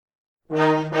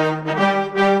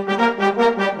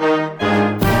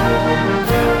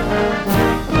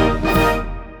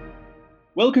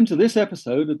Welcome to this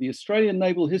episode of the Australian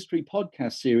Naval History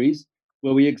podcast series,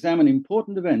 where we examine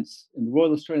important events in the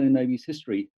Royal Australian Navy's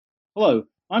history. Hello,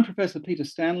 I'm Professor Peter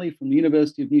Stanley from the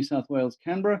University of New South Wales,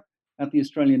 Canberra, at the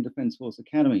Australian Defence Force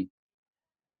Academy.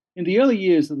 In the early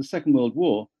years of the Second World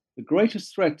War, the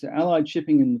greatest threat to Allied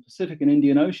shipping in the Pacific and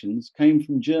Indian Oceans came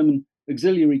from German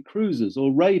auxiliary cruisers,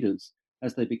 or raiders,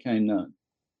 as they became known.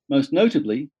 Most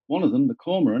notably, one of them, the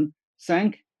Cormoran,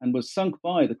 sank and was sunk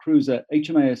by the cruiser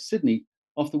HMAS Sydney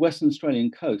off the Western Australian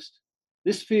coast.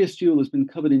 This fierce duel has been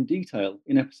covered in detail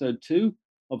in episode 2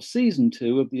 of season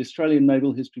 2 of the Australian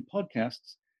Naval History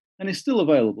podcasts and is still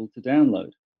available to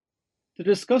download. To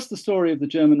discuss the story of the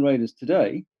German raiders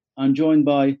today, I'm joined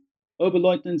by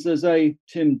Oberleutnant Zerze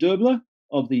Tim Döbler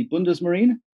of the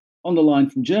Bundesmarine, on the line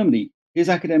from Germany. His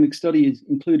academic studies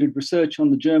included research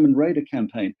on the German raider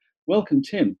campaign. Welcome,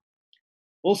 Tim.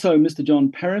 Also, Mr. John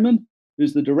Perryman,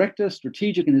 who's the Director,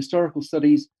 Strategic and Historical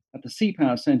Studies at the Sea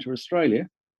Power Centre Australia,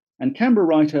 and Canberra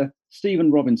writer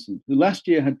Stephen Robinson, who last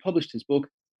year had published his book,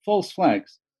 False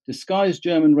Flags, Disguised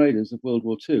German Raiders of World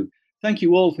War II. Thank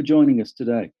you all for joining us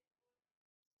today.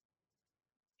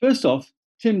 First off,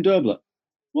 Tim Döbler,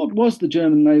 what was the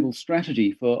German naval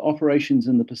strategy for operations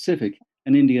in the Pacific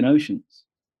and Indian Oceans?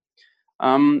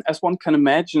 As one can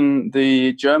imagine,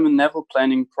 the German naval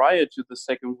planning prior to the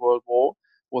Second World War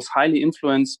was highly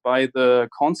influenced by the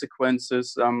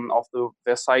consequences of the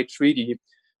Versailles Treaty,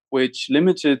 which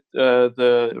limited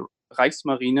the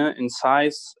Reichsmarine in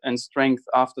size and strength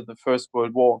after the First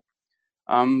World War.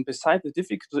 Beside the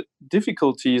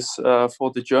difficulties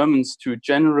for the Germans to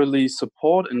generally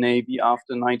support a navy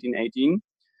after 1918,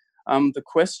 the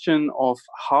question of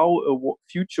how a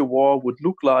future war would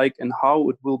look like and how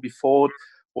it will be fought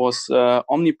was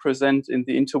omnipresent in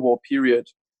the interwar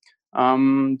period.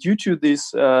 Due to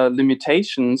these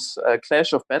limitations, a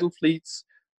clash of battle fleets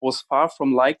was far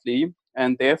from likely,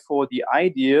 and therefore the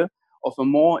idea of a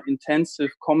more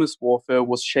intensive commerce warfare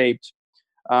was shaped.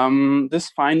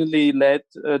 This finally led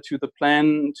to the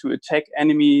plan to attack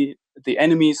the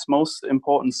enemy's most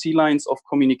important sea lines of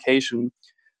communication.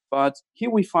 But here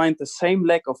we find the same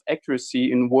lack of accuracy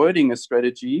in wording a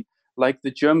strategy like the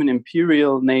German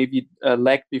Imperial Navy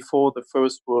lacked before the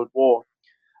First World War.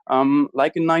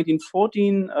 Like in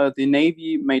 1914, the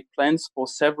Navy made plans for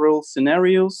several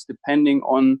scenarios depending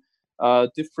on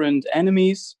different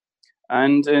enemies.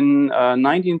 And in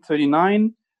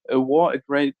 1939, a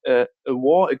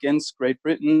war against Great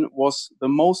Britain was the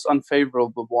most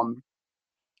unfavorable one.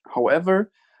 However,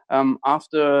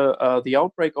 after the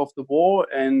outbreak of the war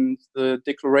and the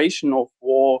declaration of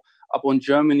war upon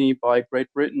Germany by Great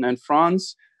Britain and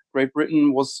France, Great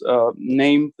Britain was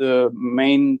named the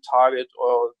main target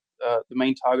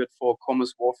for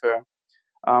commerce warfare.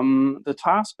 The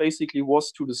task basically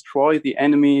was to destroy the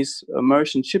enemy's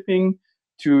merchant shipping,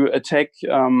 to attack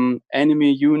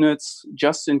enemy units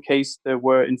just in case they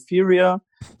were inferior,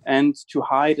 and to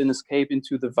hide and escape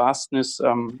into the vastness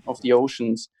of the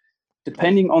oceans.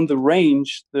 Depending on the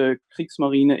range, the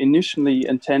Kriegsmarine initially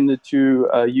intended to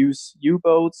use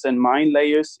U-boats and mine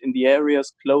layers in the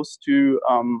areas close to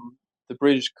the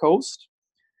British coast,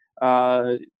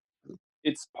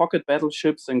 its pocket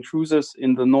battleships and cruisers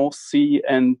in the North Sea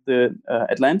and the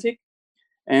Atlantic,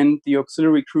 and the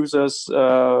auxiliary cruisers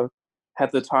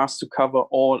had the task to cover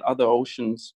all other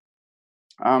oceans.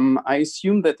 I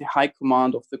assume that the High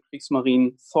Command of the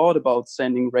Kriegsmarine thought about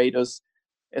sending raiders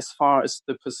as far as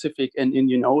the Pacific and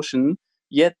Indian Ocean,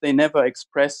 yet they never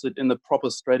expressed it in the proper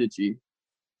strategy.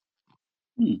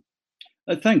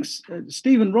 Thanks.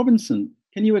 Stephen Robinson,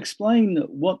 can you explain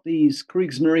what these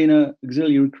Kriegsmarine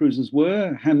auxiliary cruisers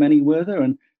were? How many were there,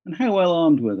 and how well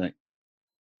armed were they?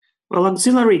 Well,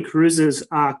 auxiliary cruisers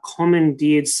are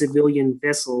commandeered civilian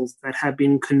vessels that have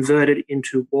been converted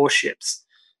into warships.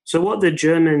 So what the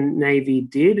German Navy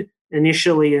did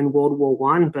initially in World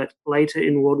War I, but later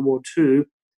in World War II,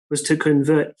 was to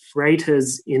convert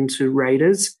freighters into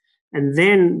raiders, and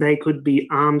then they could be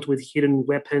armed with hidden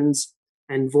weapons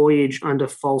and voyage under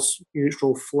false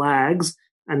neutral flags,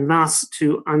 and thus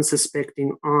to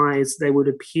unsuspecting eyes they would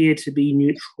appear to be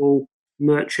neutral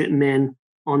merchantmen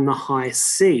on the high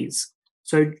seas.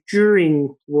 So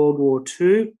during World War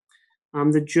II,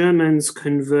 the Germans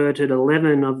converted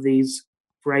 11 of these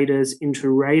freighters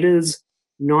into raiders,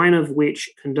 9 of which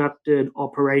conducted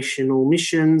operational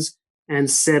missions, and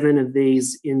 7 of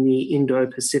these in the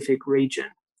Indo-Pacific region.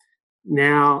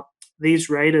 Now, these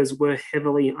raiders were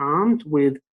heavily armed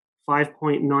with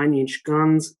 5.9-inch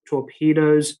guns,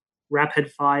 torpedoes,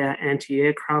 rapid-fire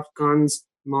anti-aircraft guns,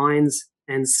 mines,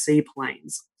 and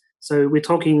seaplanes. So we're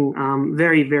talking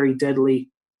very, very deadly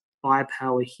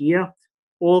firepower here,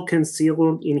 all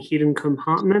concealed in hidden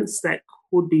compartments that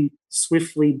could be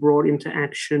swiftly brought into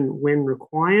action when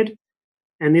required.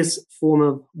 And this form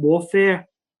of warfare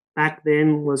back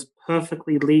then was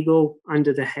perfectly legal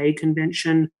under the Hague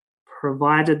Convention,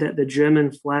 provided that the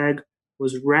German flag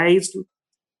was raised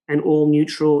and all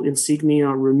neutral insignia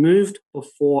removed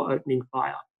before opening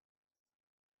fire.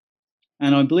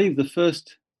 And I believe the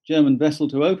first German vessel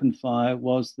to open fire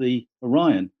was the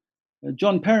Orion.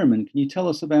 John Perriman, can you tell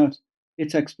us about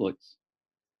its exploits?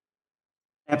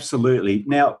 Absolutely.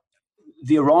 Now,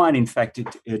 the Orion, in fact,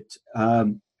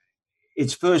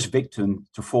 its first victim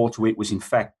to fall to it was, in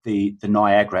fact, the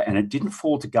Niagara, and it didn't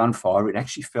fall to gunfire. It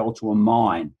actually fell to a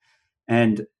mine.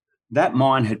 And that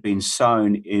mine had been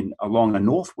sown along a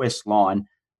northwest line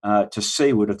to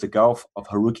seaward of the Gulf of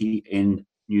Hauraki in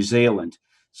New Zealand.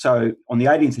 So on the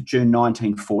 18th of June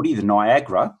 1940, the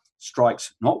Niagara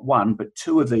strikes not one, but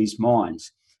two of these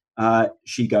mines.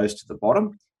 She goes to the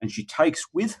bottom and she takes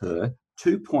with her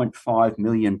 2.5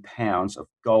 million pounds of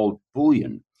gold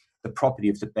bullion, the property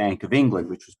of the Bank of England,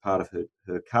 which was part of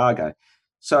her cargo.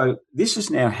 So this is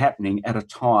now happening at a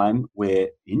time where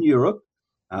in Europe,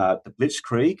 the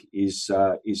Blitzkrieg is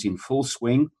in full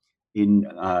swing in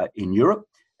Europe.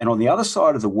 And on the other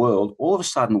side of the world, all of a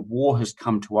sudden, war has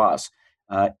come to us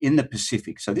in the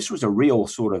Pacific. So this was a real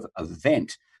sort of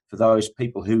event for those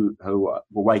people who were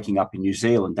waking up in New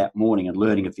Zealand that morning and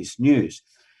learning of this news.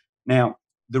 Now,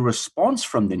 the response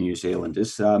from the New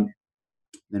Zealanders, the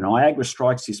Niagara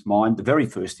strikes this mine. The very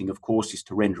first thing, of course, is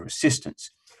to render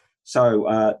assistance.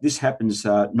 So this happens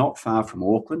not far from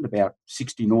Auckland, about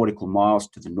 60 nautical miles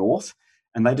to the north,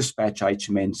 and they dispatch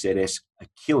HMNZS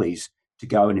Achilles to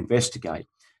go and investigate.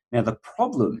 Now, the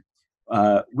problem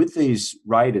with these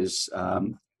raiders,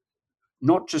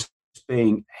 not just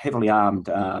being heavily armed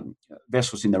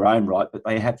vessels in their own right, but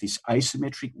they have this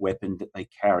asymmetric weapon that they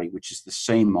carry, which is the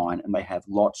sea mine, and they have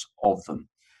lots of them.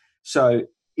 So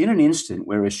in an instant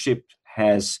where a ship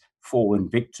has fallen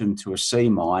victim to a sea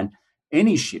mine,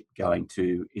 any ship going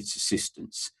to its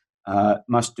assistance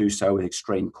must do so with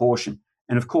extreme caution.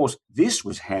 And of course, this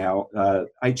was how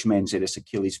HMNZS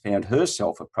Achilles found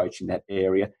herself approaching that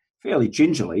area fairly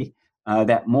gingerly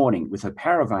that morning with her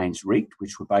paravanes rigged,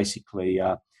 which were basically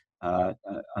a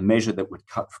measure that would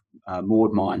cut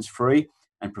moored mines free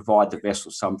and provide the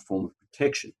vessel some form of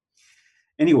protection.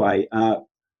 Anyway,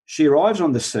 she arrives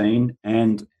on the scene,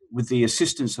 and with the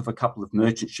assistance of a couple of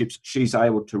merchant ships, she's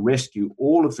able to rescue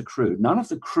all of the crew. None of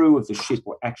the crew of the ship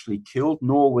were actually killed,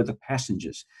 nor were the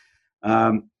passengers.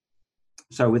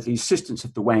 So with the assistance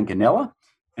of the Wanganella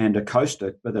and a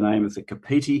coaster by the name of the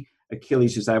Kapiti,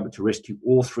 Achilles is able to rescue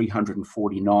all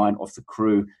 349 of the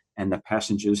crew and the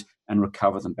passengers and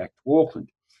recover them back to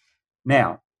Auckland.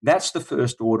 Now, that's the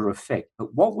first order effect.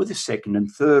 But what were the second and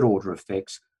third order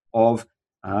effects of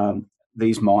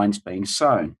these mines being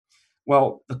sown?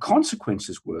 Well, the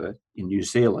consequences were in New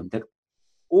Zealand that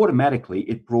automatically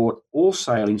it brought all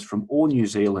sailings from all New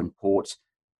Zealand ports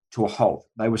to a halt.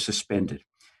 They were suspended.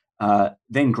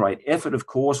 Then great effort, of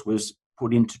course, was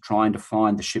put into trying to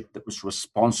find the ship that was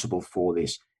responsible for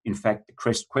this. In fact,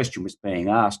 the question was being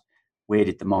asked, where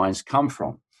did the mines come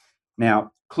from?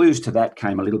 Now, clues to that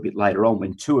came a little bit later on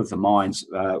when two of the mines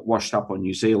washed up on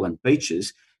New Zealand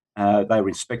beaches. They were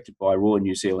inspected by Royal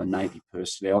New Zealand Navy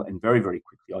personnel and very, very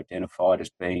quickly identified as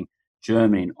being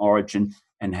German in origin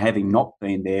and having not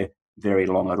been there very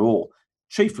long at all,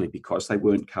 chiefly because they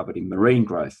weren't covered in marine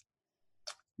growth.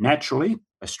 Naturally,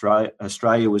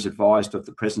 Australia was advised of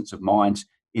the presence of mines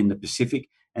in the Pacific,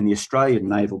 and the Australian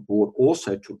Naval Board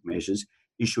also took measures,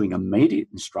 issuing immediate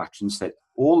instructions that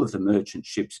all of the merchant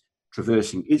ships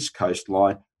traversing its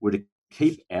coastline were to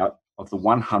keep out of the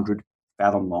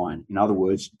 100-fathom line. In other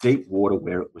words, deep water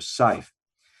where it was safe.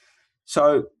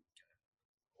 So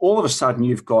all of a sudden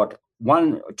you've got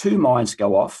two mines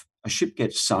go off, a ship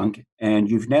gets sunk, and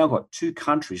you've now got two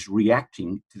countries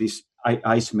reacting to this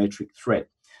asymmetric threat.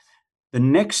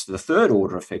 The third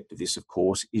order effect of this, of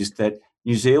course, is that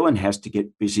New Zealand has to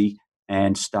get busy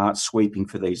and start sweeping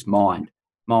for these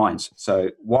mines.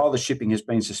 So while the shipping has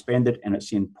been suspended and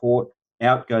it's in port,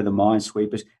 out go the mine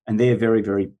sweepers, and they're very,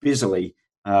 very busily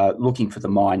looking for the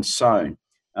mines sown.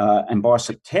 And by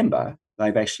September,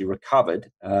 they've actually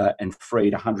recovered and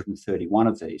freed 131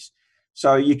 of these.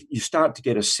 So you start to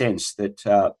get a sense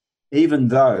that even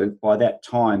though by that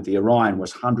time the Orion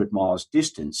was 100 miles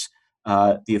distance,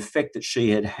 the effect that she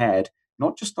had,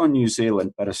 not just on New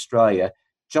Zealand, but Australia,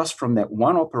 just from that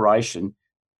one operation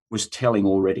was telling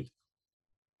already.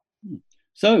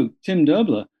 So, Tim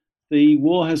Derbler, the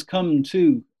war has come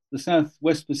to the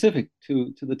Southwest Pacific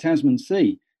to the Tasman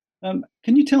Sea.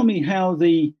 Can you tell me how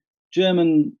the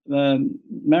German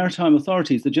maritime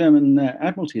authorities, the German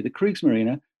Admiralty, the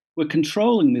Kriegsmarine, were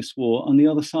controlling this war on the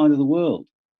other side of the world?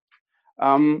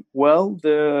 Well,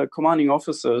 the commanding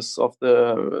officers of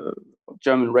the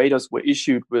German raiders were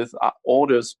issued with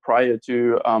orders prior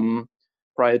to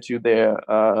their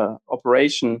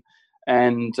operation,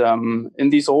 and in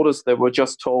these orders they were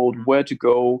just told where to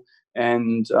go,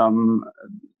 and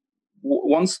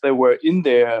once they were in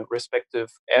their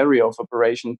respective area of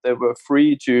operation, they were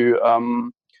free to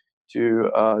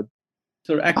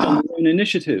sort of act on their own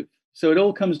initiative. So it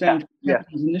all comes down to the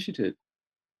captain's initiative.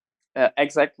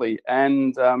 Exactly,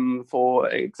 and for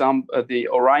example, the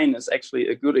Orion is actually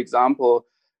a good example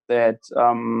that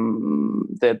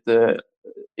that the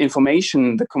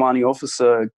information the commanding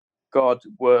officer got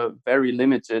were very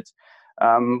limited.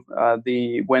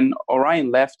 When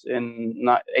Orion left in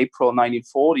April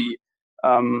 1940,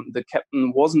 the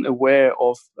captain wasn't aware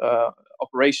of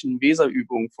Operation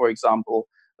Weserübung, for example,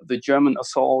 the German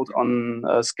assault on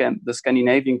the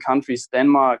Scandinavian countries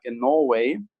Denmark and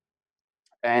Norway.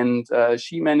 And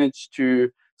she managed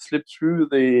to slip through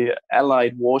the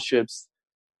Allied warships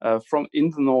from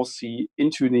in the North Sea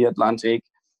into the Atlantic.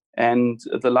 And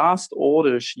the last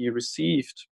order she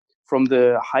received from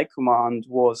the High Command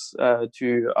was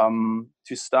to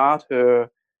start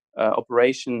her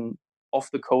operation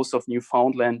off the coast of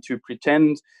Newfoundland, to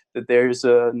pretend that there is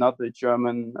another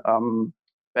German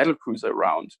battlecruiser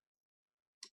around.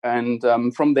 And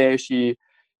from there, she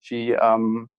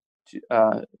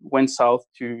went south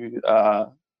to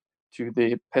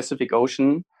the Pacific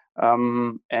Ocean,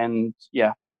 and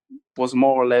was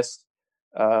more or less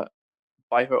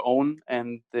by her own,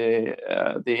 and the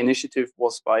initiative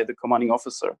was by the commanding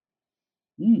officer.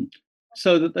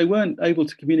 So that they weren't able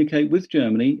to communicate with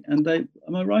Germany, and am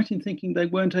I right in thinking they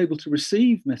weren't able to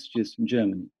receive messages from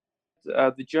Germany?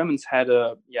 The Germans had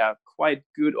a quite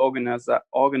good organized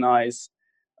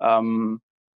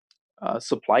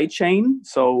supply chain.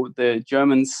 So the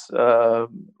Germans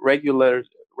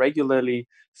regularly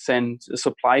sent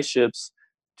supply ships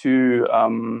to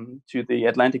the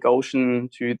Atlantic Ocean,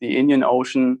 to the Indian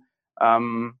Ocean,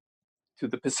 to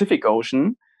the Pacific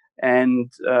Ocean,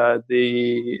 and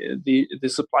the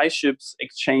supply ships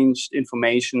exchanged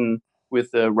information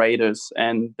with the raiders,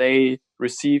 and they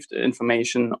received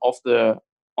information of the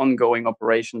ongoing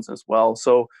operations as well.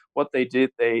 So what they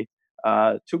did, they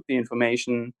took the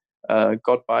information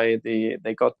got by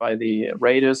the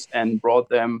raiders and brought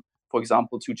them, for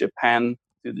example, to Japan,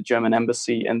 to the German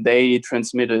embassy, and they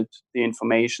transmitted the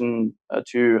information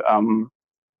to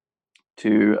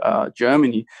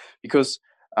Germany, because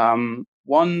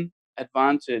one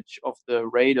advantage of the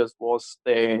raiders was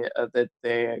that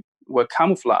they were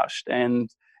camouflaged, and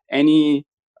any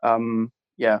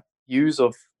use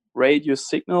of radio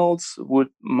signals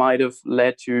might have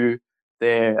led to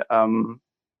their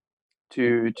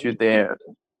to their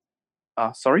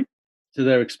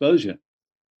exposure.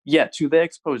 Yeah, to their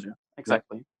exposure,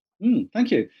 exactly.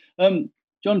 Thank you.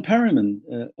 John Perryman,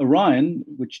 Orion,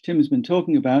 which Tim has been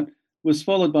talking about, was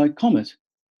followed by Comet,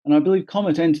 and I believe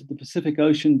Comet entered the Pacific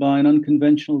Ocean by an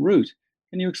unconventional route.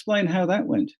 Can you explain how that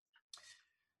went?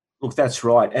 Look, that's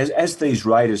right. As these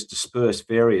raiders dispersed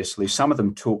variously, some of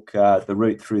them took the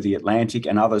route through the Atlantic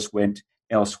and others went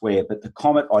elsewhere. But the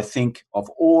Comet, I think, of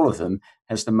all of them,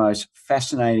 has the most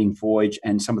fascinating voyage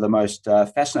and some of the most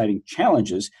fascinating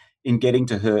challenges in getting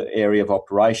to her area of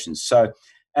operations. So,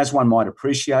 as one might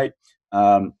appreciate,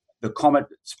 the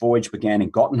Comet's voyage began in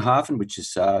Gottenhafen, which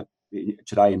is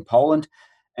today in Poland,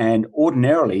 and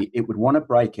ordinarily it would want to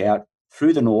break out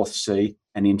through the North Sea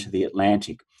and into the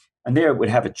Atlantic. And there it would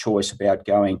have a choice about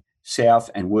going south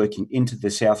and working into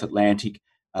the South Atlantic,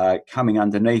 coming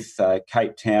underneath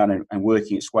Cape Town and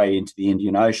working its way into the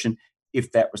Indian Ocean,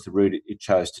 if that was the route it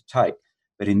chose to take.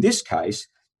 But in this case,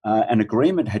 an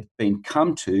agreement had been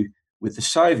come to with the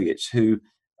Soviets, who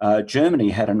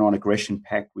Germany had a non-aggression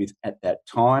pact with at that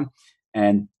time.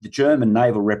 And the German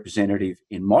naval representative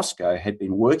in Moscow had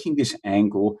been working this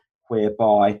angle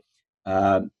whereby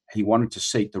he wanted to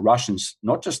seek the Russians,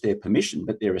 not just their permission,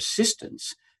 but their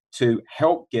assistance to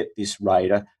help get this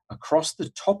raider across the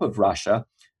top of Russia,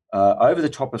 over the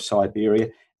top of Siberia,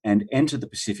 and enter the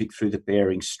Pacific through the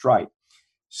Bering Strait.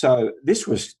 So this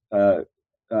was,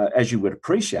 as you would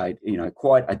appreciate,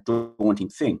 quite a daunting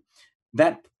thing.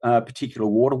 That particular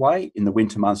waterway in the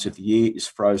winter months of the year is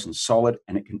frozen solid,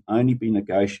 and it can only be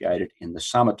negotiated in the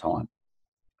summertime.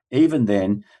 Even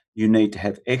then, you need to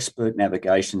have expert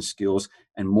navigation skills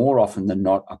and more often than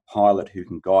not, a pilot who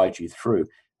can guide you through.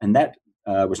 And that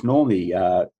was normally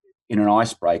in an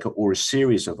icebreaker or a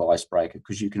series of icebreakers,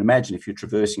 because you can imagine if you're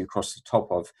traversing across the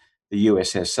top of the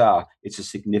USSR, it's a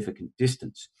significant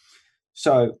distance.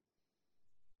 So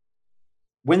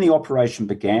when the operation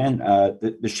began,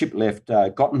 the ship left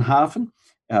Gottenhafen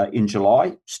in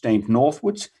July, steamed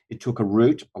northwards. It took a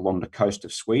route along the coast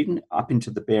of Sweden up into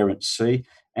the Barents Sea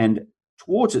and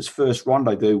towards its first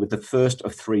rendezvous with the first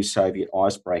of 3 Soviet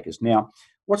icebreakers. Now,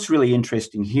 what's really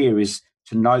interesting here is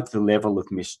to note the level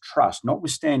of mistrust,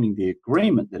 notwithstanding the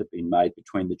agreement that had been made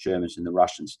between the Germans and the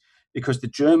Russians, because the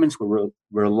Germans were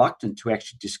reluctant to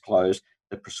actually disclose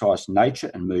the precise nature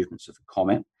and movements of the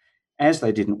comet, as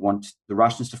they didn't want the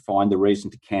Russians to find the reason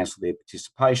to cancel their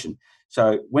participation.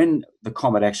 So when the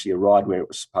comet actually arrived where it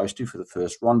was supposed to for the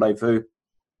first rendezvous,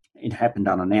 it happened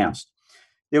unannounced.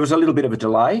 There was a little bit of a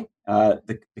delay.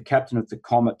 The captain of the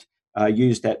comet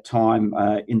used that time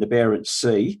in the Barents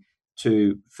Sea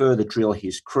to further drill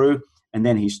his crew, and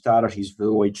then he started his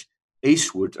voyage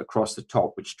eastward across the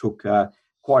top, which took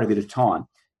quite a bit of time.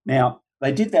 Now,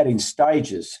 they did that in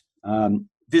stages.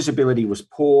 Visibility was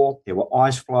poor, there were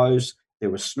ice flows, there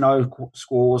were snow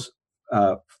squalls,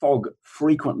 fog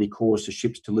frequently caused the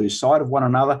ships to lose sight of one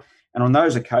another, and on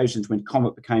those occasions when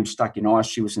Comet became stuck in ice,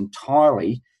 she was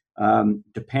entirely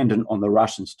dependent on the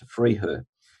Russians to free her.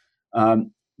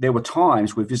 There were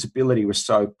times where visibility was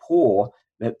so poor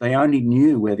that they only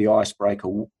knew where the icebreaker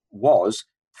was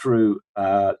through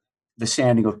the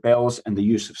sounding of bells and the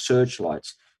use of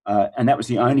searchlights. And that was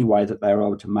the only way that they were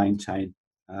able to maintain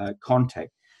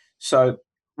contact. So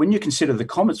when you consider the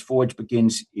Comet's voyage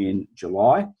begins in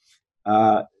July,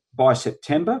 by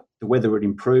September, the weather had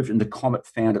improved and the Comet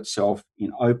found itself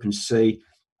in open sea,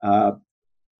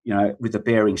 with the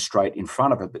Bering Strait in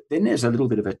front of it. But then there's a little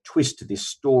bit of a twist to this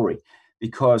story,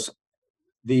 because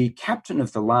the captain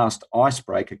of the last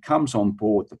icebreaker comes on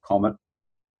board the Comet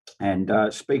and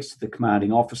speaks to the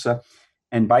commanding officer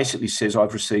and basically says,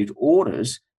 "I've received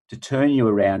orders to turn you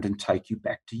around and take you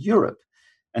back to Europe."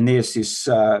 And there's this,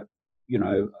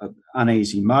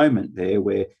 uneasy moment there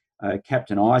where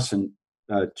Captain Eisen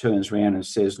turns around and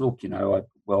says, "Look,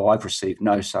 I've received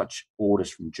no such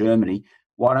orders from Germany.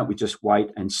 Why don't we just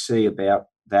wait and see about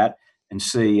that and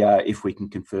see if we can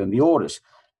confirm the orders?"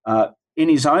 In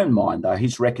his own mind, though,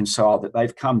 he's reconciled that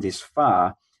they've come this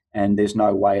far and there's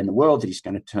no way in the world that he's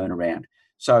going to turn around.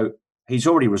 So he's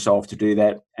already resolved to do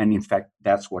that. And in fact,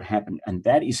 that's what happened. And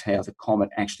that is how the Comet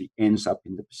actually ends up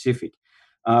in the Pacific.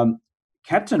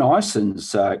 Captain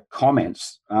Eisen's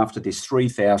comments after this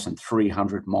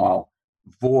 3,300-mile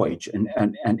voyage,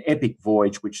 an epic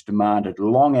voyage which demanded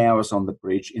long hours on the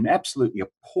bridge in absolutely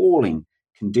appalling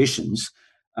conditions,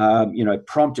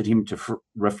 prompted him to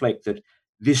reflect that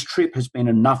this trip has been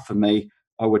enough for me.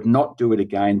 I would not do it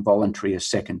again voluntarily a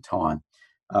second time.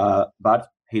 But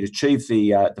he'd achieved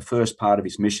the first part of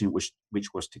his mission, which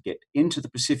was to get into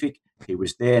the Pacific. He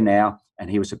was there now,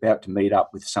 and he was about to meet up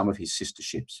with some of his sister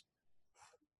ships.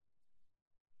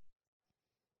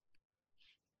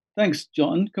 Thanks,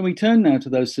 John. Can we turn now to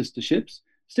those sister ships?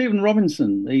 Stephen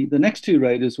Robinson, the next 2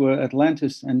 raiders were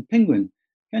Atlantis and Penguin.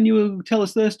 Can you tell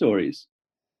us their stories?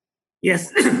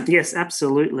 Yes, yes,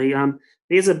 absolutely.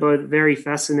 These are both very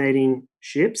fascinating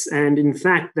ships, and in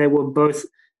fact, they were both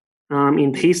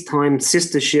in peacetime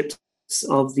sister ships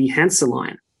of the Hansa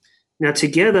Line. Now,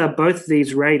 together, both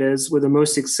these raiders were the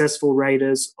most successful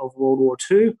raiders of World War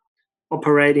II,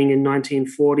 operating in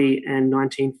 1940 and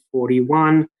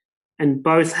 1941, and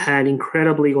both had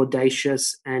incredibly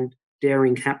audacious and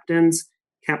daring captains,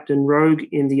 Captain Rogue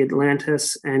in the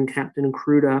Atlantis and Captain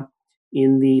Kruder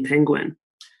in the Penguin.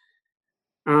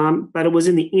 But it was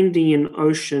in the Indian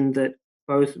Ocean that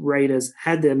both raiders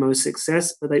had their most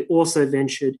success, but they also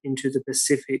ventured into the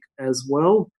Pacific as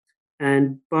well.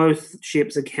 And both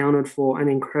ships accounted for an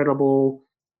incredible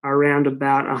around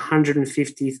about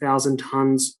 150,000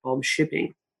 tons of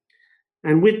shipping.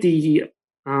 And with the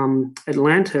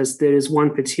Atlantis, there is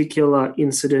one particular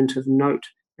incident of note,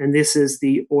 and this is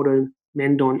the Order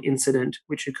Mendon incident,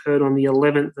 which occurred on the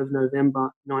 11th of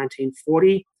November,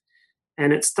 1940.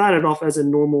 And it started off as a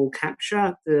normal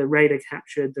capture. The raider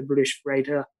captured the British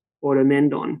freighter Order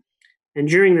Mendon. And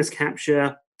during this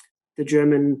capture, the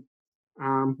German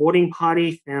boarding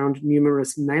party found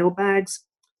numerous mail bags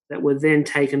that were then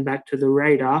taken back to the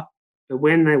raider. But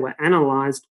when they were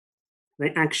analysed,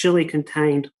 they actually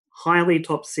contained highly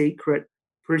top secret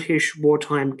British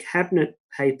wartime cabinet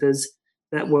papers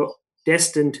that were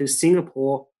destined to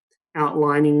Singapore,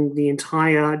 outlining the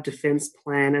entire defence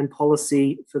plan and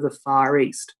policy for the Far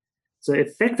East. So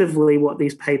effectively what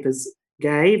these papers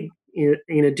gave,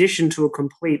 in addition to a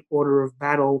complete order of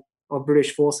battle of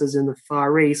British forces in the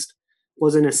Far East,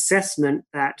 was an assessment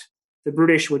that the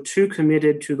British were too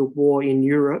committed to the war in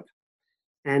Europe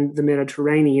and the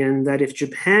Mediterranean that if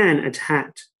Japan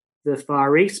attacked the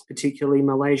Far East, particularly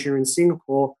Malaysia and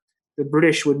Singapore, the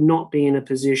British would not be in a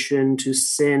position to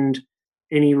send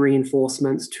any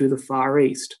reinforcements to the Far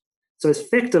East. So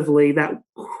effectively, that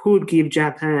could give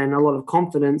Japan a lot of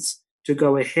confidence to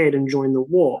go ahead and join the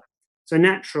war. So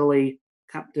naturally,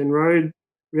 Captain Rode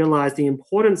realized the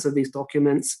importance of these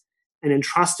documents and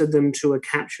entrusted them to a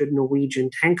captured Norwegian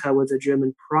tanker with a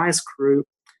German prize crew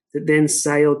that then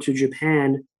sailed to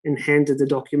Japan and handed the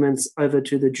documents over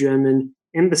to the German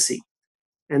embassy.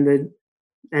 And the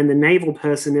naval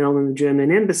personnel in the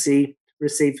German embassy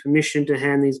received permission to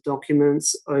hand these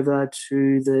documents over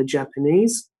to the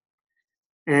Japanese.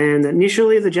 And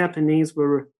initially, the Japanese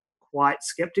were quite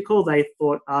skeptical. They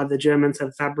thought the Germans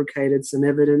have fabricated some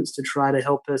evidence to try to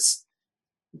help us,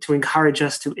 to encourage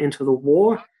us to enter the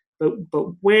war.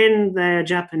 But when the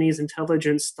Japanese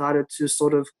intelligence started to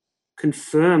sort of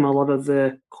confirm a lot of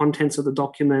the contents of the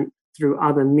document through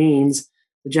other means,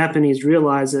 the Japanese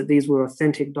realized that these were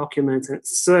authentic documents, and it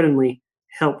certainly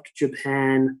helped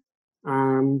Japan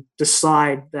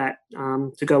decide that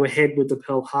to go ahead with the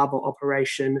Pearl Harbor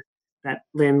operation that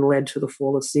then led to the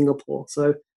fall of Singapore.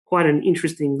 So quite an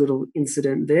interesting little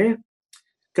incident there.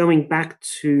 Going back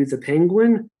to the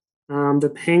Penguin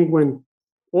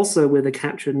also with a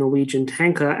captured Norwegian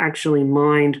tanker, actually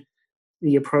mined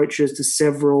the approaches to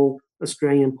several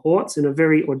Australian ports in a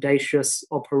very audacious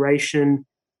operation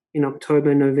in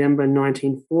October, November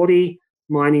 1940,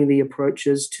 mining the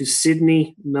approaches to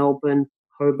Sydney, Melbourne,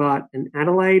 Hobart, and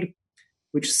Adelaide,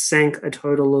 which sank a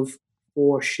total of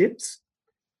 4 ships.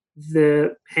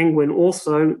 The Penguin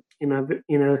also, in a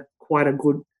quite a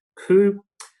good coup,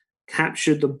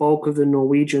 captured the bulk of the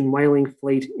Norwegian whaling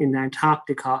fleet in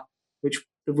Antarctica, which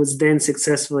was then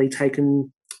successfully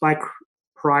taken by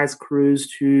prize crews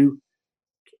to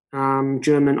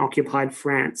German-occupied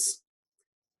France.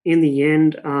 In the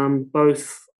end,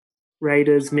 both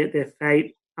raiders met their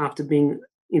fate after being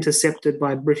intercepted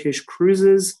by British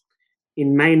cruisers.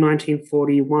 In May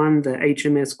 1941, the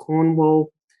HMS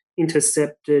Cornwall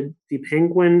intercepted the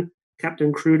Penguin.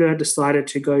 Captain Kruder decided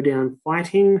to go down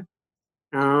fighting,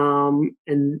 but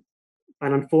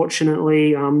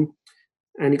unfortunately,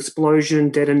 an explosion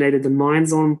detonated the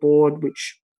mines on board,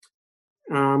 which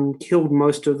killed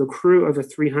most of the crew. Over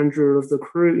 300 of the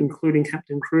crew, including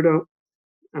Captain Kruder,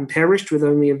 perished, with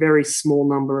only a very small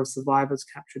number of survivors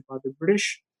captured by the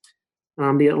British.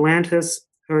 The Atlantis,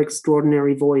 her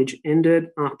extraordinary voyage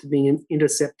ended after being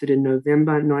intercepted in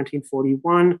November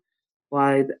 1941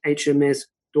 by the HMS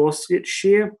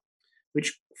Dorsetshire,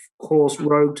 which caused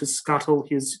Rode to scuttle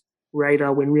his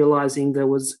raider when realizing there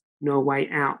was no way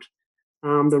out.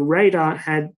 The raider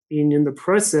had been in the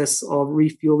process of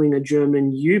refueling a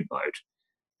German U-boat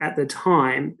at the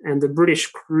time, and the British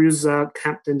cruiser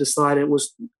captain decided it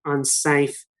was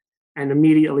unsafe and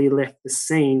immediately left the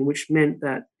scene, which meant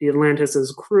that the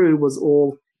Atlantis's crew was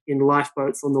all in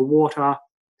lifeboats on the water,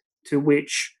 to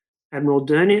which Admiral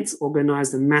Dönitz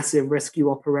organized a massive rescue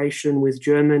operation with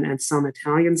German and some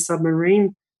Italian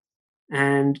submarine,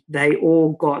 and they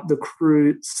all got the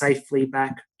crew safely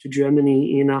back to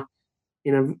Germany in a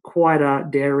quite a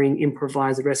daring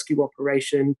improvised rescue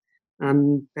operation.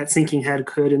 That sinking had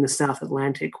occurred in the South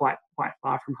Atlantic, quite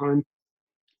far from home.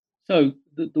 So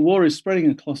the war is spreading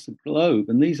across the globe,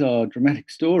 and these are dramatic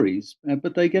stories,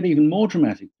 but they get even more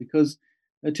dramatic because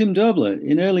Tim Dobler,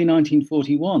 in early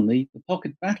 1941, the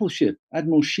pocket battleship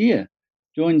Admiral Scheer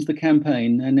joins the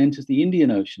campaign and enters the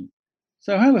Indian Ocean.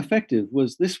 So how effective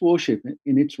was this warship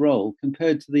in its role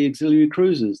compared to the auxiliary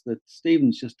cruisers that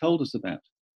Stephen's just told us about?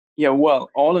 Yeah, well,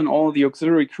 all in all, the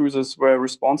auxiliary cruisers were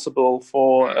responsible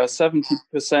for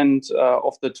 70%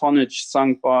 of the tonnage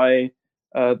sunk by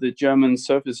the German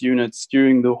surface units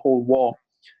during the whole war.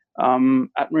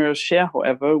 Admiral Scheer,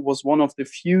 however, was one of the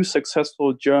few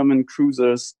successful German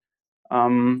cruisers.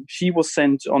 She was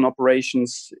sent on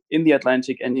operations in the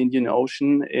Atlantic and Indian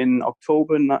Ocean in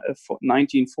October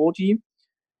 1940.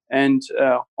 And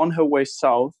on her way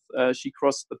south, she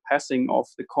crossed the passing of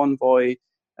the convoy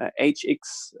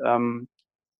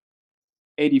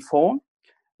HX-84,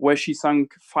 where she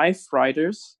sunk 5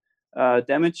 freighters,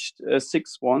 damaged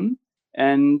 6-1,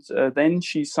 and then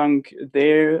she sunk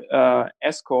their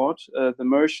escort, the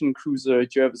merchant cruiser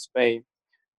Jervis Bay.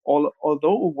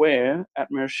 Although aware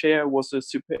Admiral Scheer was the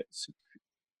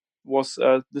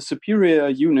superior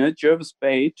unit, Jervis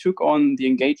Bay took on the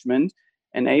engagement,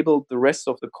 enabled the rest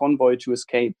of the convoy to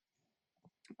escape.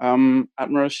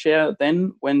 Admiral Scheer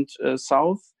then went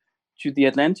south to the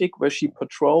Atlantic, where she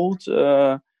patrolled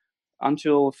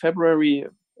until February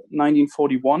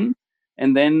 1941,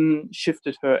 and then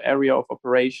shifted her area of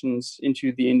operations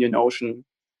into the Indian Ocean.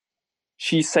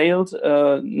 She sailed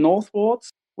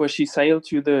northwards, where she sailed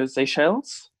to the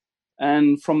Seychelles,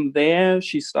 and from there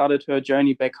she started her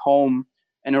journey back home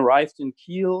and arrived in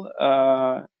Kiel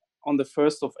on the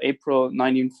 1st of April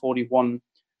 1941.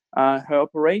 Her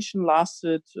operation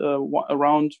lasted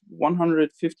around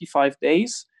 155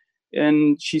 days,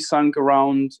 and she sunk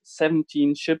around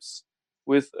 17 ships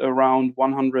with around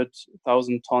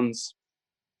 100,000 tons.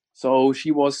 So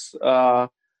she was,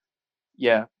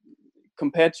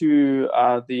 compared to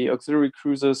the auxiliary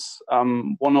cruisers,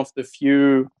 one of the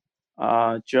few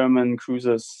German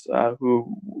cruisers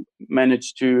who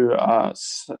managed to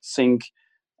sink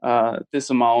this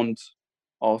amount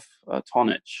of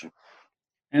tonnage.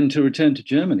 And to return to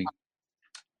Germany.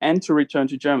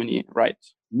 Right.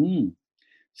 Mm.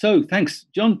 So thanks,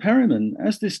 John Perryman.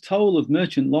 As this toll of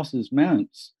merchant losses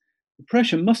mounts, the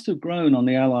pressure must have grown on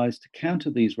the Allies to counter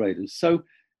these raiders. So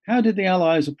how did the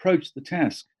Allies approach the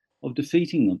task of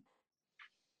defeating them?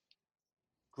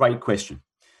 Great question.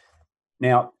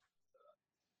 Now,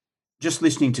 just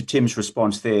listening to Tim's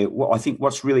response there, I think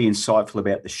what's really insightful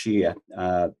about the Scheer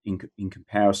in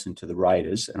comparison to the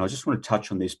raiders, and I just want to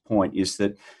touch on this point, is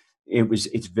that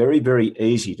it's very, very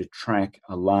easy to track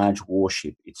a large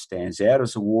warship. It stands out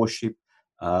as a warship.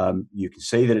 You can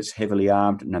see that it's heavily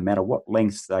armed, no matter what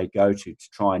lengths they go to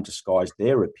try and disguise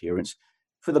their appearance.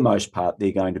 For the most part,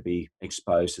 they're going to be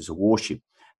exposed as a warship.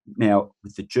 Now,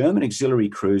 with the German auxiliary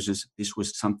cruisers, this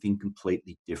was something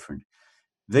completely different.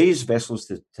 These vessels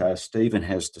that Stephen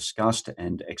has discussed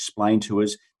and explained to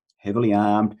us, heavily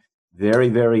armed, very,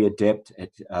 very adept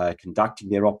at conducting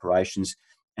their operations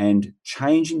and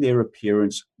changing their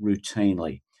appearance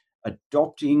routinely,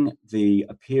 adopting the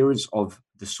appearance of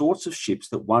the sorts of ships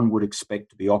that one would expect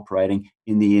to be operating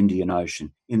in the Indian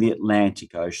Ocean, in the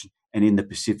Atlantic Ocean, and in the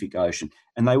Pacific Ocean.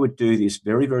 And they would do this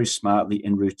very, very smartly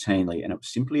and routinely. And it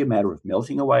was simply a matter of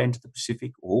melting away into the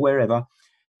Pacific or wherever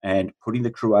and putting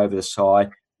the crew over the side,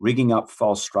 rigging up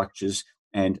false structures,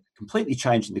 and completely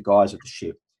changing the guise of the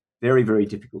ship. Very, very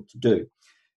difficult to do.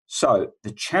 So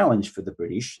the challenge for the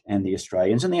British and the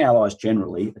Australians and the Allies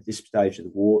generally at this stage of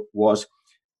the war was,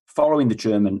 following the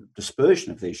German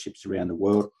dispersion of these ships around the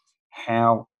world,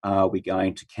 how are we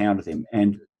going to counter them?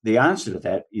 And the answer to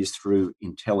that is through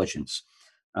intelligence.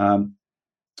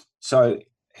 So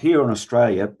here in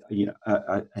Australia,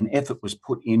 an effort was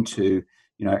put into,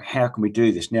 how can we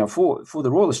do this? Now, for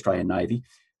the Royal Australian Navy,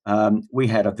 we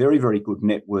had a very, very good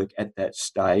network at that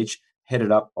stage,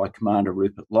 headed up by Commander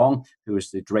Rupert Long, who was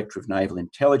the Director of Naval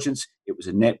Intelligence. It was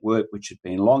a network which had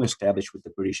been long established with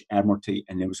the British Admiralty,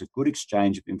 and there was a good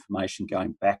exchange of information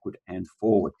going backward and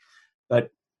forward.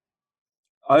 But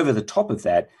over the top of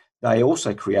that, they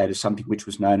also created something which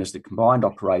was known as the Combined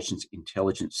Operations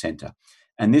Intelligence Centre.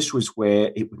 And this was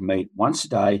where it would meet once a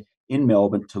day in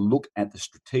Melbourne to look at the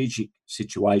strategic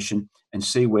situation and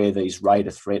see where these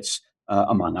raider threats,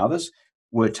 among others,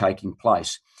 were taking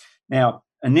place. Now,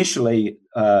 initially,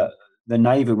 the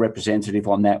Navy representative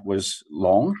on that was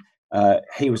Long.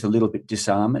 He was a little bit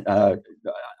disarmed,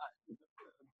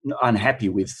 unhappy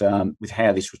with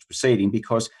how this was proceeding,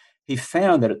 because he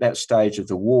found that at that stage of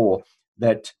the war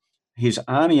that his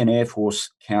Army and Air Force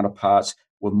counterparts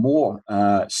were more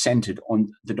centred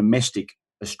on the domestic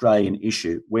Australian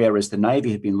issue, whereas the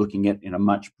Navy had been looking at it in a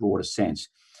much broader sense.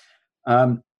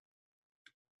 The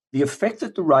effect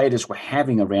that the raiders were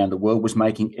having around the world was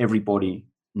making everybody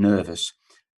nervous.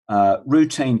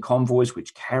 Routine convoys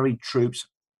which carried troops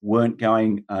weren't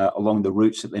going along the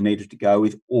routes that they needed to go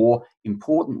with, or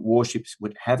important warships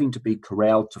were having to be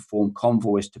corralled to form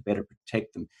convoys to better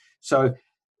protect them. So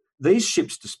these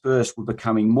ships dispersed were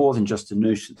becoming more than just a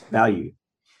nuisance value.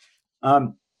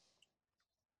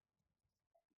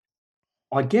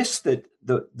 I guess that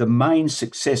the main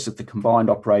success of the Combined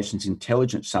Operations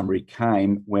Intelligence Summary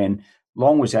came when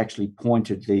Long was actually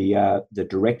appointed the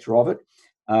director of it,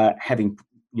 having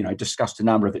discussed a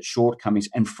number of its shortcomings,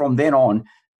 and from then on,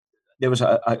 there was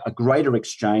a greater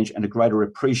exchange and a greater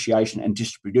appreciation and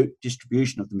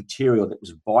distribution of the material that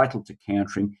was vital to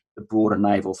countering the broader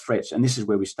naval threats. And this is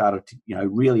where we started to,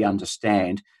 really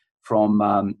understand from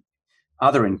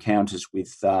other encounters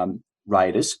with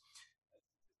raiders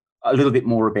a little bit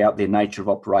more about their nature of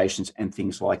operations and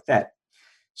things like that.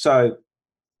 So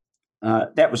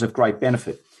that was of great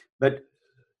benefit. But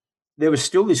there was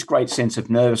still this great sense of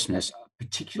nervousness,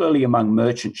 particularly among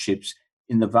merchant ships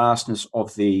in the vastness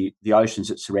of the oceans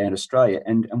that surround Australia.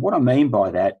 And what I mean by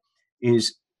that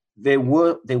is there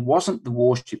wasn't the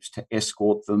warships to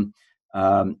escort them.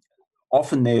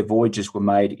 Often their voyages were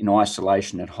made in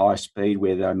isolation at high speed,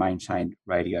 where they maintained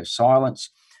radio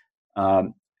silence.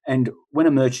 And when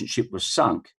a merchant ship was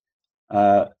sunk,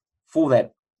 for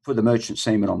the merchant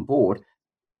seamen on board,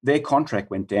 their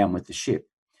contract went down with the ship.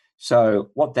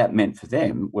 So what that meant for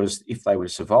them was if they were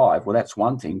to survive, well, that's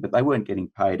one thing, but they weren't getting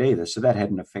paid either. So that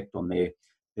had an effect on their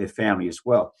family as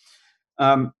well.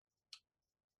 I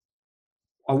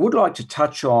would like to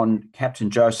touch on Captain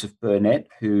Joseph Burnett,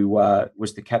 who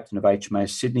was the captain of HMAS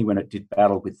Sydney when it did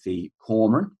battle with the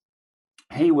Cormoran.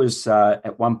 He was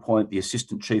at one point the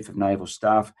Assistant Chief of Naval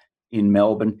Staff in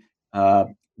Melbourne,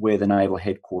 where the naval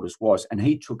headquarters was, and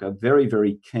he took a very,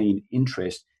 very keen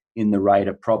interest in the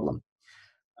raider problem.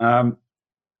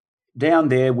 Down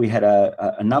there, we had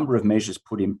a number of measures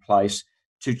put in place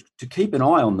to keep an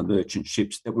eye on the merchant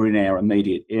ships that were in our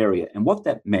immediate area. And what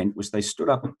that meant was they stood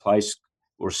up a place,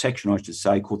 or a section, I should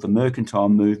say, called the Mercantile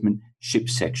Movement Ship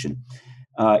Section.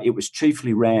 It was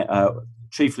chiefly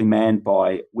manned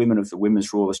by women of the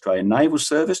Women's Royal Australian Naval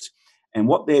Service. And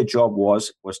what their job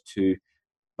was to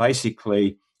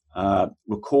basically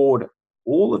record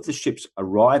all of the ships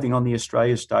arriving on the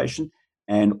Australia station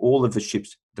and all of the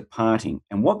ships departing.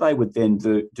 And what they would then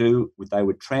do, they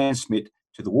would transmit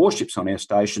to the warships on our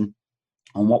station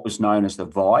on what was known as the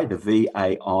VAI, the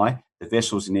VAI, the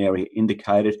vessels in area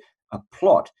indicated, a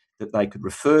plot that they could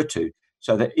refer to,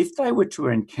 so that if they were to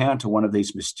encounter one of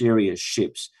these mysterious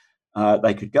ships,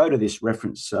 they could go to this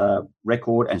reference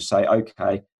record and say,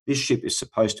 okay, this ship is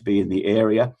supposed to be in the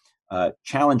area,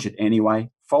 challenge it anyway,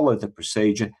 follow the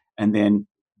procedure, and then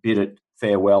bid it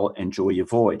farewell, enjoy your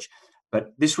voyage.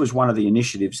 But this was one of the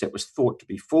initiatives that was thought to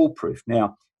be foolproof.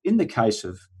 Now, in the case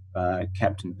of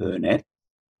Captain Burnett,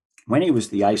 when he was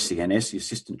the ACNS, the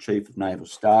Assistant Chief of Naval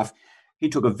Staff, he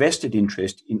took a vested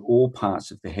interest in all parts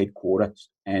of the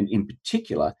headquarters and in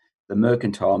particular the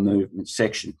Mercantile Movement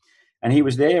section. And he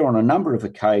was there on a number of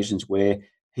occasions where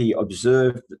he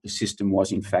observed that the system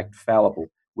was in fact fallible,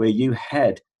 where you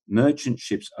had merchant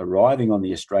ships arriving on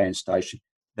the Australian station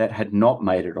that had not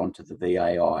made it onto the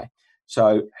VAI.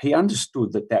 So he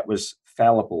understood that that was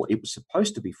fallible. It was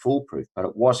supposed to be foolproof, but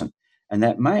it wasn't. And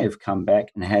that may have come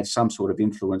back and had some sort of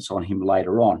influence on him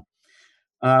later on.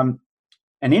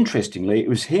 And interestingly, it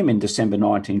was him in December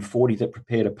 1940 that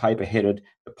prepared a paper headed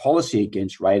 "The Policy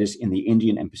Against Raiders in the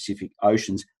Indian and Pacific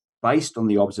Oceans," based on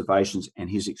the observations and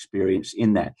his experience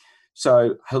in that.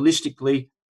 So holistically,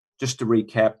 just to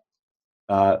recap,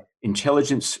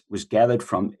 intelligence was gathered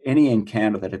from any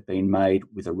encounter that had been made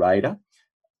with a raider.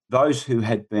 Those who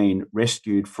had been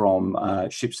rescued from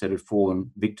ships that had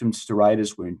fallen victims to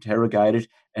raiders were interrogated,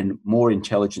 and more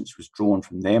intelligence was drawn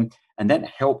from them. And that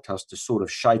helped us to sort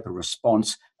of shape a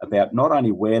response about not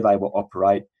only where they will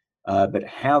operate, but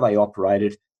how they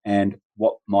operated and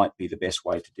what might be the best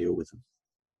way to deal with them.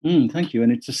 Thank you.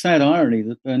 And it's a sad irony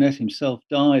that Burnett himself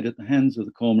died at the hands of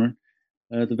the Cormoran,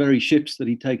 the very ships that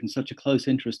he'd taken such a close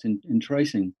interest in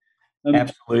tracing.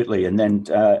 Absolutely, and then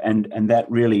and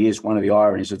that really is one of the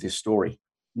ironies of this story.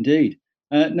 Indeed.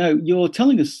 Now, you're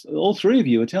telling us, all three of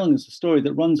you are telling us a story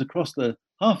that runs across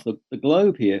half the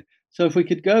globe here. So if we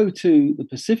could go to the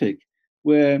Pacific,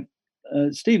 where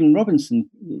Stephen Robinson,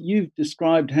 you've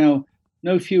described how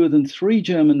no fewer than 3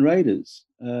 German raiders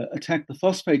attacked the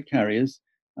phosphate carriers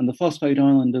and the phosphate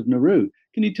island of Nauru.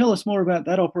 Can you tell us more about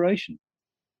that operation?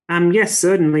 Yes,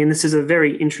 certainly, and this is a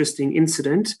very interesting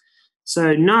incident.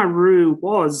 So Nauru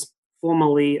was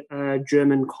formerly a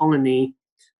German colony,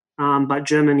 but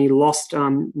Germany lost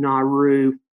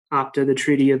Nauru after the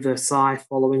Treaty of Versailles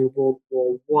following World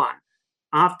War I.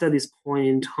 After this point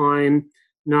in time,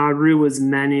 Nauru was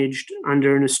managed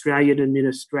under an Australian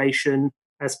administration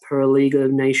as per a League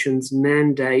of Nations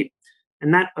mandate,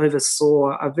 and that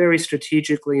oversaw a very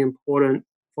strategically important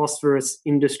phosphorus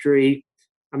industry,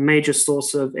 a major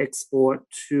source of export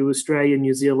to Australia,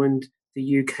 New Zealand,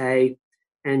 the UK,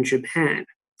 and Japan.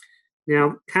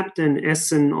 Now, Captain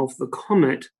Essen of the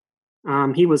Comet,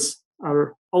 he was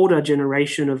an older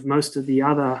generation of most of the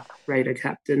other raider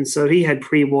captains, so he had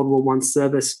pre-World War I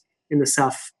service in the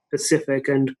South Pacific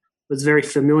and was very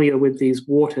familiar with these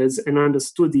waters and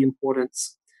understood the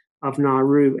importance of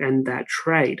Nauru and that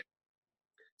trade.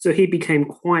 So he became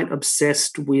quite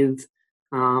obsessed with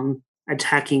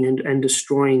attacking and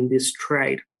destroying this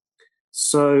trade.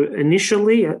 So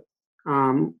initially,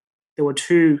 there were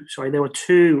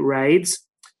two raids.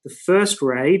 The first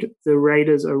raid, the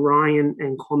raiders Orion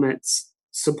and Comets,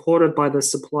 supported by the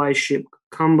supply ship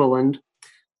Cumberland,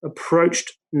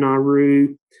 approached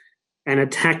Nauru and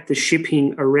attacked the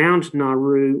shipping around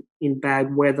Nauru in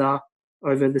bad weather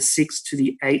over the 6th to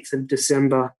the 8th of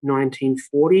December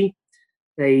 1940.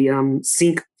 They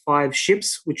sink 5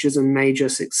 ships, which is a major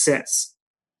success.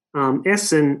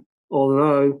 Essen,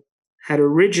 although had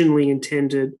originally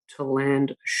intended to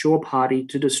land a shore party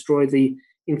to destroy the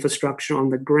infrastructure on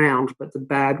the ground, but the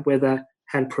bad weather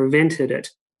had prevented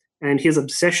it. And his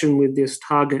obsession with this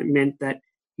target meant that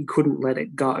he couldn't let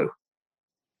it go.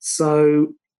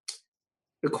 So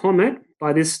the comet,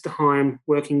 by this time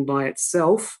working by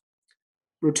itself,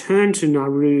 returned to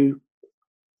Nauru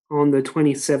on the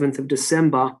 27th of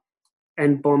December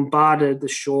and bombarded the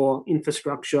shore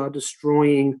infrastructure,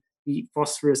 destroying the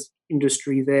phosphorus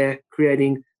industry there,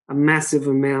 creating a massive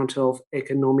amount of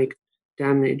economic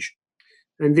damage.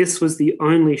 And this was the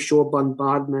only shore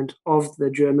bombardment of the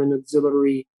German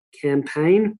auxiliary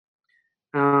campaign.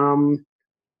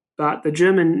 But the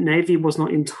German Navy was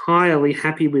not entirely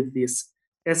happy with this.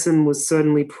 Essen was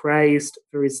certainly praised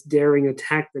for his daring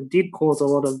attack that did cause a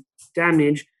lot of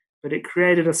damage, but it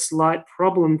created a slight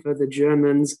problem for the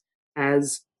Germans,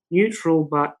 as neutral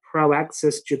but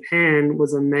pro-Axis Japan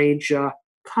was a major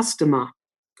customer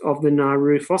of the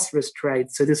Nauru phosphorus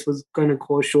trade. So this was going to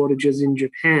cause shortages in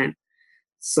Japan.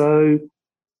 So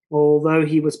although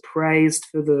he was praised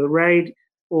for the raid,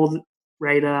 all the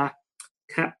raider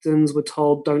captains were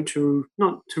told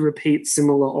not to repeat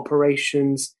similar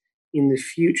operations in the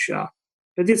future.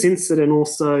 But this incident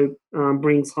also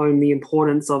brings home the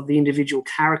importance of the individual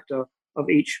character of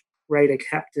each raider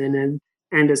captain.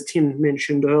 And as Tim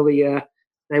mentioned earlier,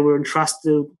 they were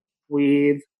entrusted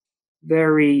with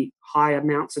very high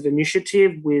amounts of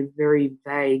initiative with very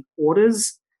vague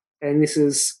orders. And this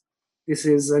is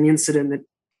an incident that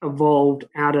evolved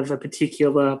out of a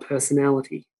particular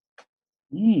personality.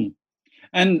 Mm.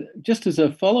 And just as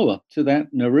a follow-up to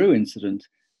that Nauru incident,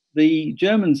 the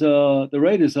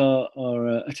raiders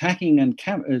are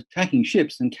attacking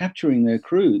ships and capturing their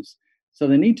crews. So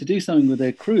they need to do something with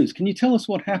their crews. Can you tell us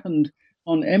what happened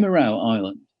on Emirau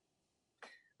Island?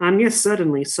 Yes,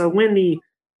 certainly. So when the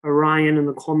Orion and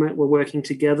the Comet were working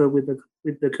together with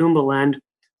the Cumberland,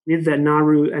 with the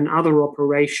Nauru and other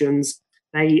operations,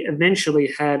 they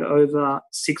eventually had over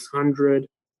 600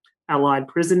 Allied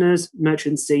prisoners,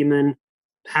 merchant seamen,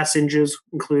 passengers,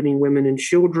 including women and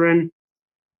children,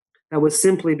 that was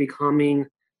simply becoming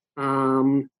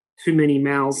too many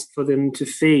mouths for them to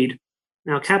feed.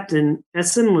 Now, Captain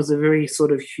Essen was a very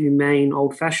sort of humane,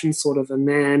 old-fashioned sort of a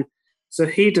man, so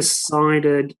he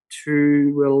decided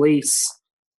to release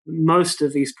most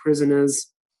of these prisoners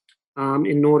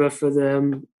in order for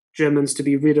the Germans to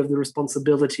be rid of the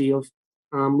responsibility of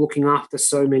looking after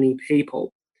so many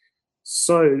people.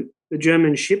 So the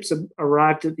German ships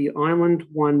arrived at the island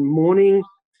one morning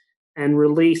and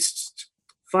released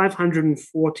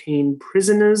 514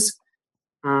 prisoners.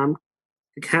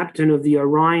 The captain of the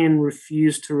Orion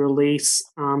refused to release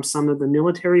some of the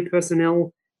military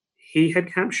personnel he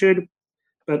had captured,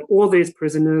 but all these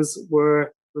prisoners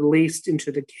were released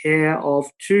into the care of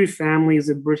two families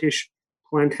of British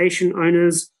plantation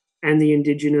owners and the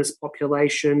indigenous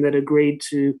population that agreed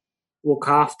to look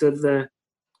after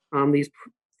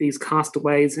these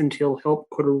castaways until help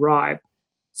could arrive.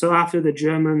 So after the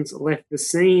Germans left the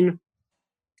scene,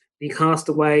 the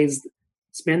castaways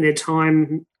spent their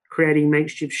time creating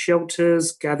makeshift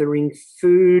shelters, gathering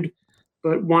food,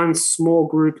 but one small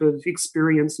group of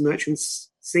experienced merchant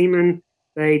seamen,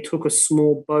 they took a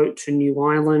small boat to New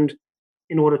Ireland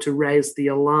in order to raise the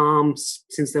alarms,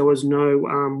 since there was no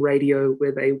radio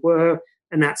where they were,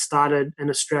 and that started an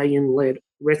Australian-led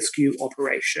rescue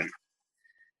operation.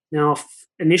 Now,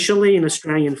 initially, an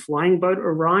Australian flying boat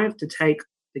arrived to take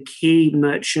the key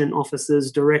merchant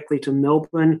officers directly to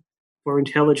Melbourne for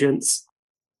intelligence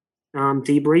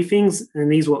debriefings,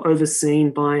 and these were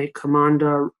overseen by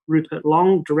Commander Rupert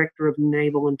Long, Director of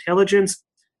Naval Intelligence,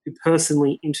 who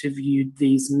personally interviewed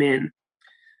these men.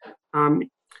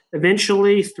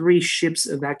 Eventually, 3 ships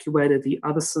evacuated the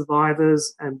other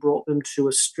survivors and brought them to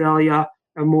Australia,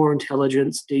 and more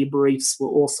intelligence debriefs were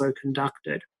also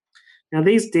conducted. Now,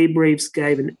 these debriefs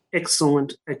gave an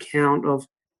excellent account of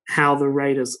how the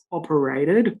raiders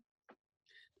operated,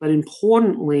 but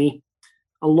importantly,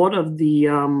 a lot of the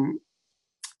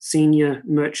senior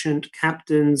merchant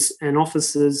captains and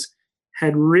officers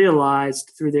had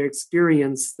realized through their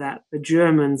experience that the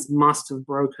Germans must have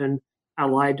broken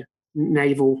Allied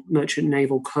merchant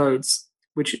naval codes,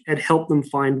 which had helped them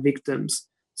find victims.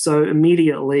 So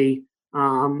immediately,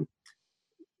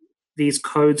 these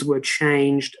codes were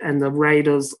changed, and the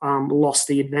raiders lost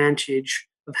the advantage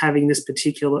of having this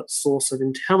particular source of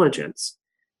intelligence.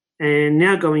 And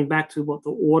now going back to what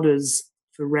the orders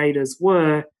for raiders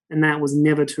were, and that was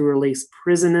never to release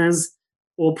prisoners.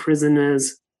 All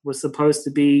prisoners were supposed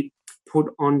to be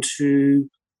put onto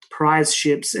prize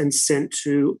ships and sent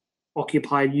to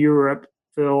occupied Europe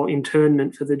for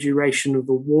internment for the duration of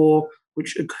the war,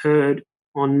 which occurred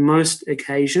on most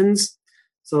occasions.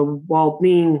 So while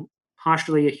being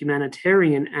partially a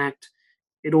humanitarian act,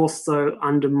 it also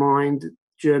undermined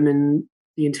the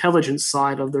intelligence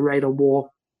side of the Raider War,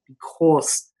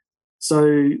 because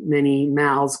so many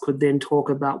mouths could then talk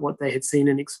about what they had seen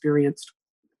and experienced.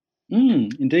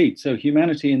 Indeed. So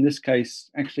humanity in this case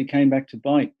actually came back to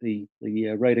bite the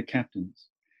Raider captains.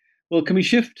 Well, can we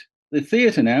shift the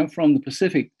theatre now from the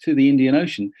Pacific to the Indian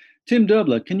Ocean? Tim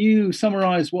Derbler, can you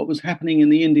summarize what was happening in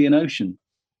the Indian Ocean?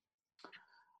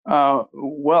 The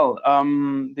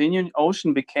Indian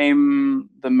Ocean became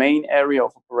the main area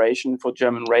of operation for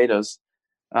German raiders,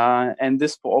 and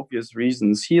this for obvious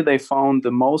reasons. Here they found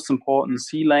the most important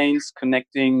sea lanes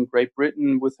connecting Great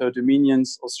Britain with her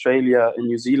dominions, Australia and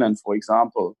New Zealand, for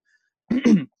example.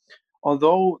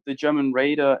 Although the German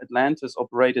raider Atlantis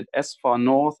operated as far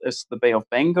north as the Bay of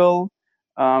Bengal,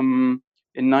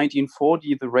 in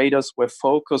 1940 the raiders were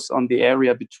focused on the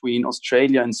area between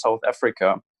Australia and South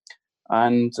Africa.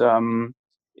 And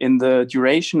in the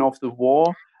duration of the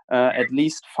war, at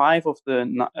least 5 of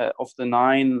the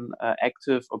 9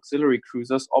 active auxiliary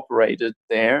cruisers operated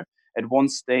there at one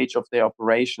stage of their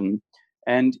operation.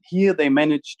 And here they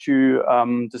managed to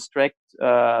distract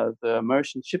the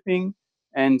merchant shipping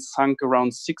and sunk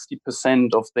around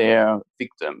 60% of their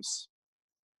victims.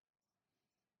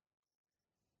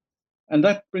 And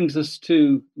that brings us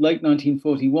to late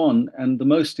 1941, and the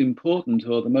most important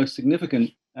or the most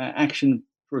significant action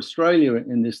for Australia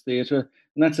in this theatre,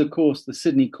 and that's, of course, the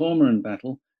Sydney Cormorant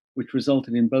battle, which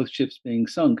resulted in both ships being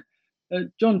sunk.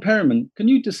 John Perriman, can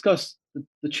you discuss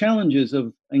the challenges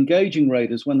of engaging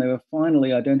raiders when they were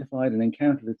finally identified and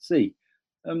encountered at sea?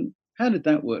 How did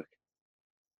that work?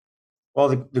 Well,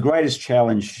 the greatest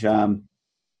challenge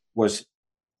was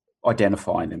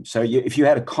identifying them. So if you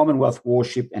had a Commonwealth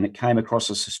warship and it came across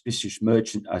a suspicious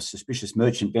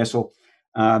merchant vessel,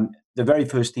 the very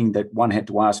first thing that one had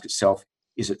to ask itself,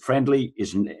 is it friendly?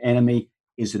 Is it an enemy?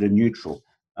 Is it a neutral?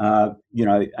 And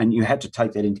you had to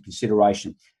take that into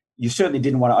consideration. You certainly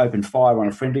didn't want to open fire on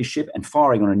a friendly ship, and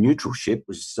firing on a neutral ship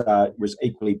was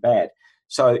equally bad.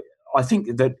 So I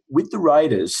think that with the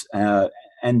raiders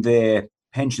and their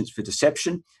penchants for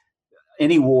deception,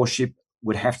 any warship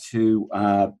would have to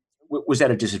was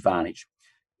at a disadvantage.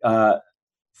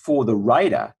 For the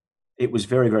raider, it was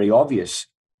very, very obvious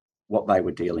what they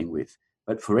were dealing with,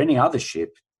 but for any other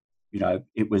ship,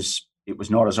 it was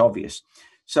not as obvious.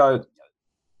 So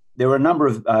there were a number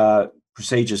of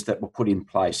procedures that were put in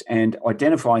place, and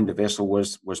identifying the vessel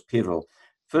was pivotal.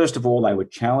 First of all, they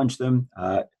would challenge them,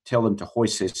 tell them to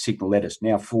hoist their signal letters.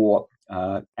 Now, for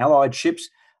Allied ships,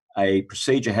 a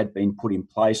procedure had been put in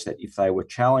place that if they were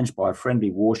challenged by a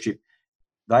friendly warship,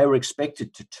 they were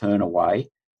expected to turn away,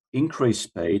 increase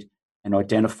speed, and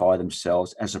identify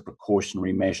themselves as a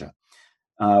precautionary measure.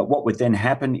 What would then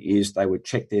happen is they would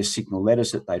check their signal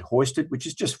letters that they'd hoisted, which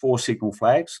is just 4 signal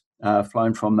flags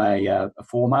flown from a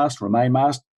foremast or a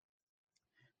mainmast.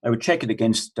 They would check it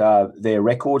against their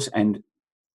records, and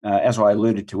as I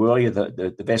alluded to earlier,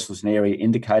 the vessels and area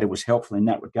indicator was helpful in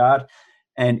that regard.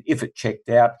 And if it checked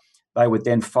out, they would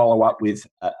then follow up with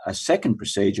a second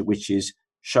procedure, which is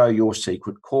show your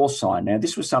secret call sign. Now,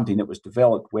 this was something that was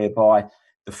developed whereby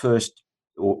the first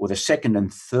or the second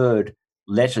and third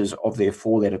letters of their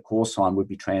 4-letter call sign would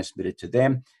be transmitted to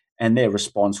them, and their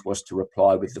response was to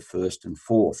reply with the first and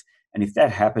fourth. And if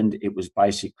that happened, it was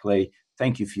basically,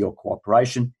 thank you for your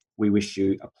cooperation. We wish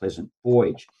you a pleasant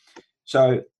voyage.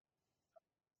 So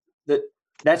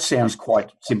that sounds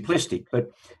quite simplistic,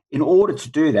 but in order to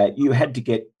do that, you had to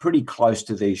get pretty close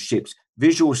to these ships.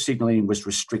 Visual signalling was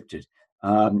restricted.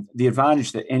 The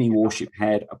advantage that any warship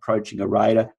had approaching a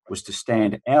raider was to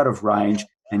stand out of range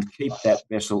and keep that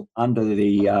vessel under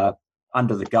the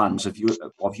guns of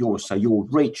yours. So your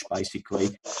reach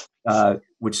basically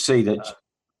would see that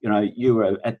you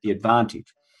were at the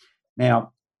advantage.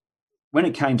 Now, when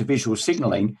it came to visual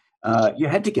signalling, you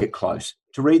had to get close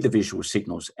to read the visual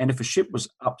signals. And if a ship was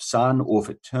up sun or if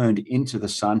it turned into the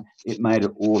sun, it made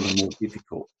it all the more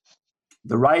difficult.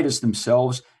 The raiders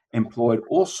themselves employed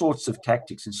all sorts of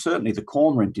tactics, and certainly the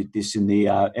Cormorant did this in the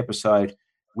episode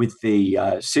with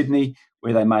the Sydney,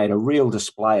 where they made a real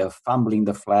display of fumbling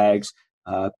the flags,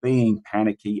 being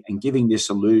panicky, and giving this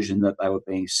illusion that they were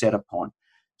being set upon.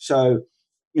 So,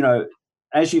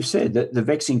 as you've said, the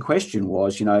vexing question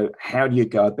was, how do you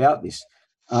go about this?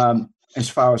 As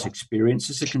far as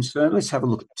experiences are concerned, let's have a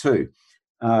look at 2.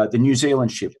 The New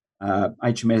Zealand ship,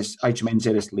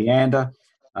 HMNZS Leander,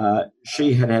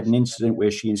 she had an incident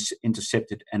where she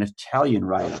intercepted an Italian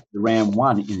raider, the Ram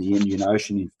 1, in the Indian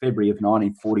Ocean in February of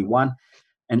 1941.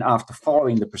 And after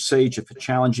following the procedure for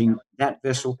challenging that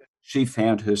vessel, she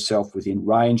found herself within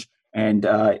range, and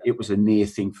it was a near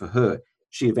thing for her.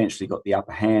 She eventually got the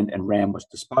upper hand and Ram was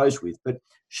disposed with, but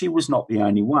she was not the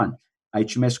only one.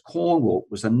 HMS Cornwall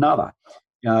was another.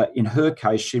 In her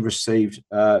case, she received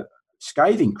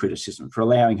scathing criticism for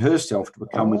allowing herself to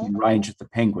become within range of the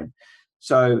Penguin.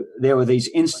 So there were these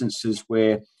instances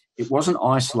where it wasn't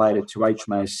isolated to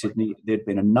HMAS Sydney. There'd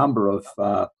been a number of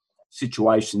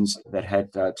situations that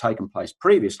had taken place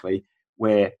previously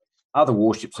where other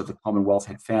warships of the Commonwealth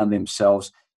had found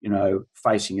themselves,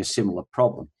 facing a similar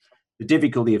problem. The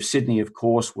difficulty of Sydney, of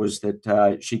course, was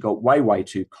that she got way, way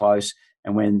too close,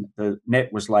 and when the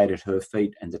net was laid at her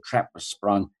feet and the trap was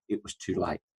sprung, it was too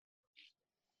late.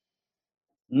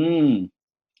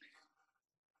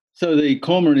 So the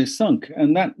Cormorant is sunk,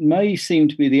 and that may seem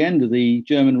to be the end of the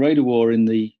German raider war in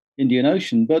the Indian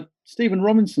Ocean. But Stephen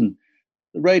Robinson,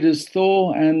 the raiders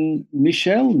Thor and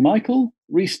Michael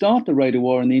restart the raider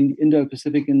war in the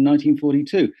Indo-Pacific in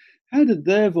 1942. How did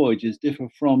their voyages differ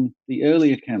from the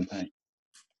earlier campaign?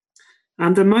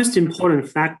 The most important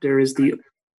factor is the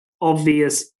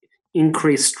obvious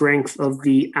increased strength of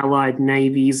the Allied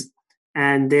navies,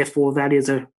 and therefore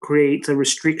that creates a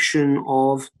restriction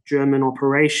of German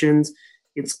operations.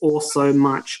 It's also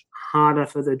much harder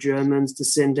for the Germans to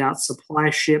send out supply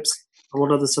ships. A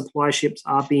lot of the supply ships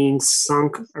are being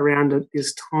sunk around at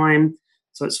this time,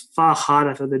 so it's far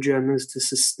harder for the Germans to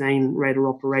sustain raider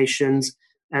operations,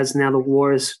 as now the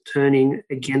war is turning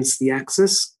against the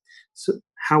Axis. So,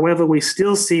 however, we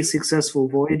still see successful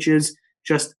voyages,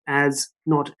 just as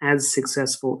not as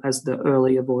successful as the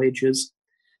earlier voyages.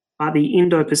 But the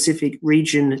Indo-Pacific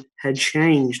region had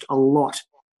changed a lot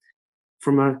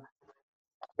from a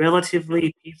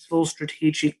relatively peaceful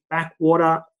strategic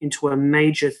backwater into a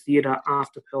major theatre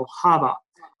after Pearl Harbor.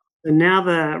 So now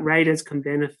the raiders can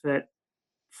benefit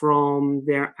from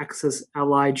their Axis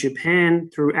ally Japan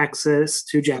through access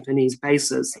to Japanese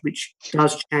bases, which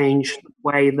does change the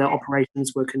way the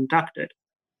operations were conducted.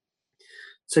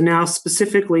 So now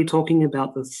specifically talking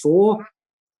about the Thor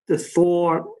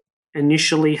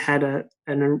initially had a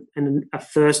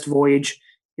first voyage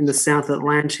in the South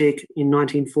Atlantic in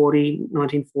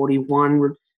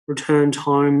 1941, returned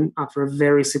home after a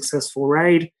very successful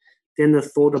raid. Then the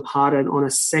Thor departed on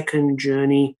a second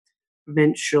journey,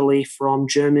 eventually from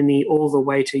Germany all the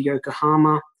way to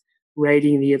Yokohama,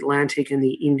 raiding the Atlantic and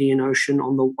the Indian Ocean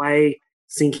on the way,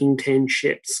 sinking 10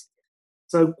 ships.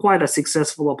 So quite a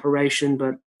successful operation,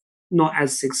 but not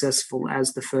as successful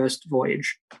as the first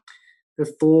voyage. The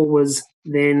Thor was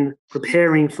then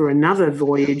preparing for another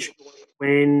voyage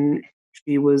when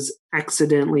she was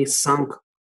accidentally sunk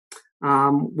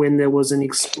when there was an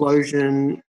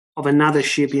explosion of another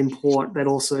ship in port that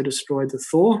also destroyed the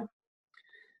Thor.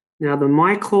 Now, the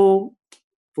Michael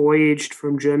voyaged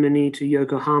from Germany to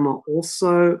Yokohama,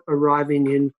 also arriving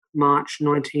in March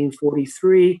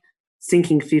 1943,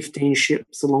 sinking 15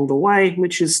 ships along the way,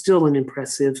 which is still an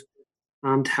impressive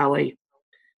tally.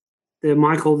 The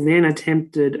Michael then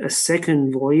attempted a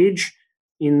second voyage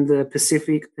in the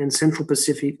Pacific and Central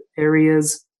Pacific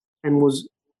areas and was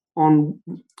on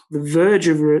the verge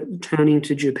of returning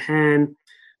to Japan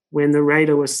when the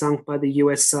raider was sunk by the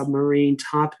US submarine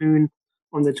Tarpon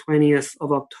on the 20th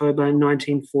of October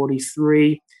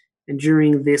 1943. And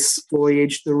during this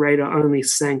voyage, the raider only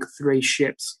sank 3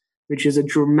 ships, which is a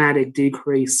dramatic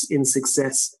decrease in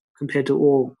success compared to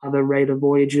all other raider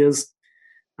voyages.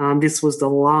 This was the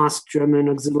last German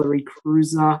auxiliary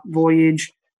cruiser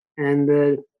voyage, and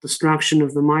the destruction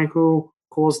of the Michael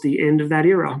caused the end of that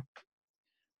era.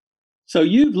 So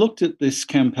you've looked at this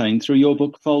campaign through your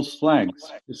book, False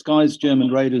Flags, Disguised German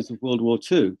Raiders of World War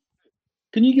II.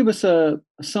 Can you give us a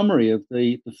summary of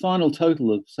the final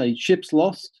total of, say, ships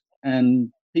lost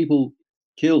and people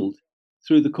killed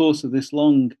through the course of this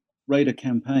long raider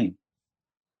campaign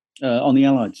on the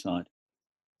Allied side?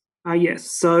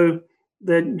 Yes. So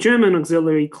the German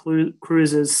auxiliary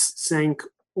cruisers sank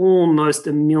almost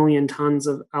 1 million tons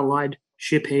of Allied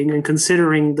shipping, and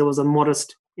considering there was a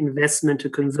modest investment to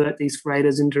convert these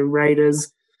freighters into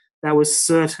raiders, that was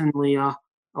certainly a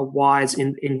wise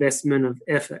investment of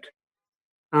effort.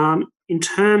 In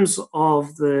terms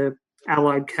of the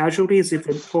Allied casualties, if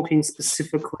we're talking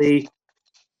specifically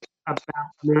about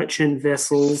merchant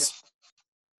vessels,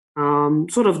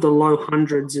 sort of the low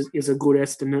hundreds is a good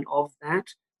estimate of that.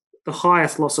 The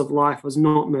highest loss of life was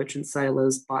not merchant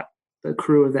sailors, but the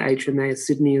crew of the HMAS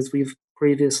Sydney, as we've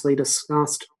previously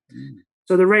discussed.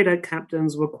 So the raider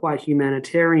captains were quite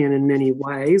humanitarian in many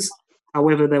ways.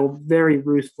 However, they were very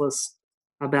ruthless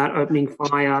about opening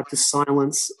fire to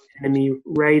silence enemy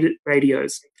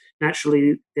radios.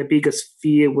 Naturally, their biggest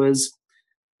fear was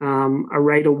a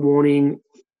raider warning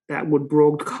that would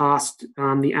broadcast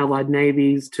the Allied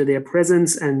navies to their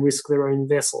presence and risk their own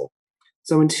vessel.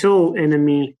 So until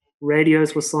enemy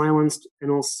radios were silenced and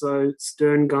also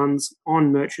stern guns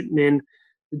on merchantmen,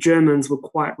 the Germans were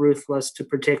quite ruthless to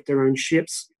protect their own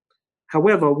ships.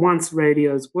 However, once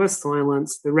radios were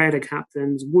silenced, the raider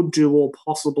captains would do all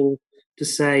possible to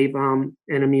save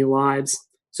enemy lives.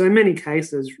 So in many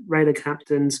cases, raider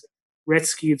captains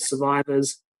rescued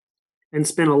survivors and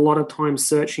spent a lot of time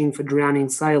searching for drowning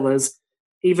sailors,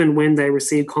 even when they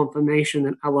received confirmation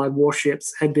that Allied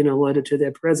warships had been alerted to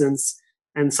their presence,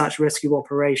 and such rescue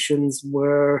operations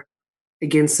were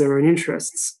against their own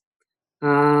interests.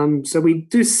 So we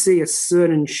do see a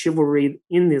certain chivalry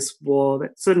in this war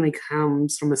that certainly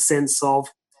comes from a sense of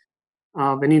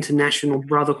an international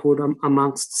brotherhood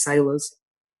amongst sailors.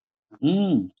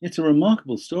 It's a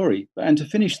remarkable story. And to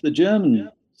finish the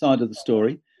German side of the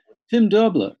story, Tim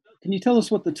Doebler, can you tell us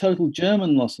what the total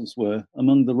German losses were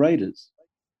among the raiders?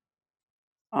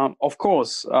 Of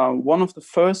course, one of the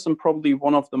first and probably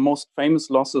one of the most famous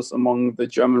losses among the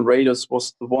German raiders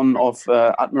was the one of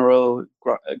Admiral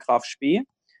Graf Spee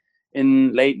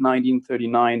in late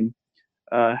 1939.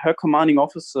 Her commanding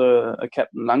officer,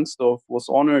 Captain Langsdorff, was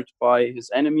honored by his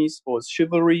enemies for his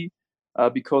chivalry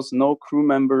because no crew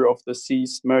member of the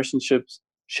seized merchant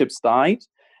ships died.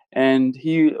 And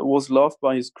he was loved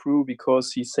by his crew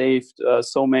because he saved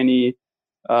so many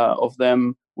of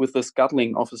them with the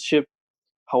scuttling of his ship.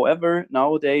 However,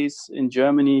 nowadays in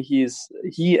Germany, he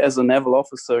as a naval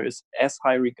officer is as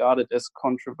high regarded as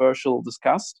controversial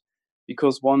discussed,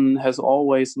 because one has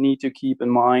always need to keep in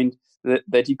mind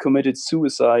that he committed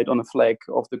suicide on a flag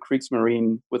of the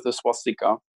Kriegsmarine with a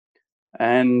swastika.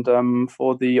 And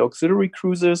for the auxiliary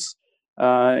cruisers,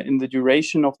 in the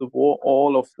duration of the war,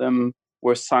 all of them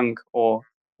were sunk or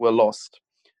were lost.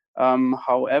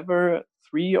 However,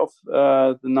 3 of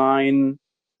the 9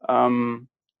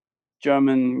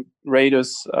 German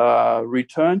raiders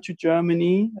returned to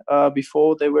Germany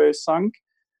before they were sunk.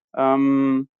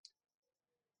 The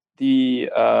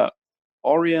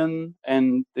Orion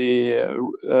and the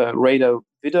raider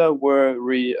Widder were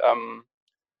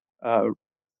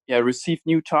received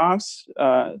new tasks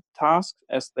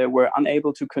as they were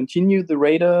unable to continue the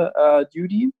raider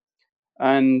duty,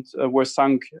 and were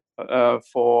sunk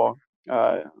while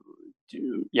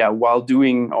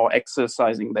doing or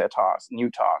exercising their new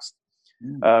tasks.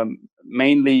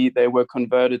 Mainly, they were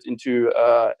converted into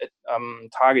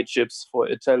target ships for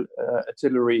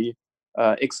artillery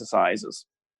exercises.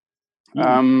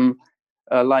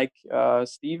 Like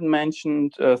Stephen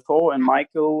mentioned, Thor and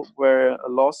Michael were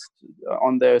lost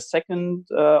on their second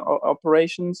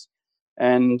operations,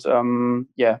 and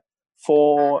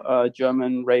 4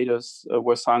 German raiders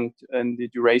were sunk in the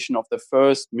duration of the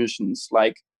first missions,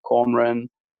 like Cormoran.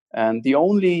 And the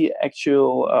only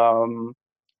actual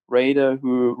raider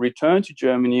who returned to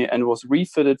Germany and was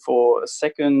refitted for a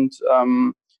second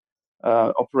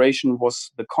operation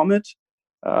was the Comet,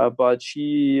 but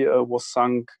she was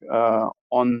sunk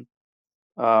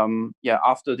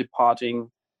after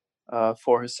departing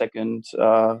for her second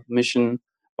mission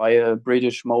by a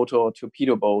British motor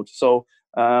torpedo boat. So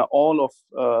all of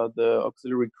the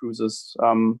auxiliary cruisers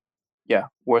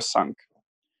were sunk.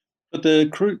 But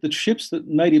the ships that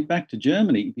made it back to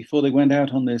Germany before they went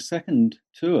out on their second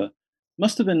tour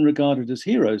must have been regarded as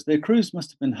heroes. Their crews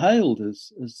must have been hailed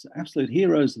as absolute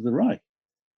heroes of the Reich.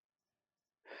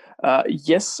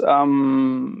 Yes,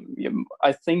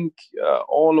 I think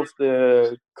all of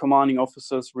the commanding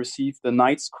officers received the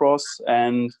Knight's Cross,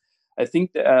 and I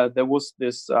think there was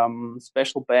this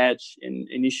special badge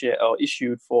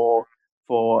issued for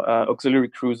auxiliary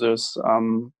cruisers,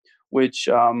 which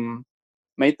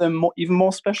made them even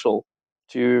more special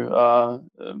to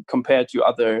compared to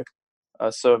other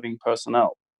serving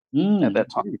personnel at that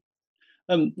time.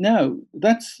 Now,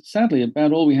 that's sadly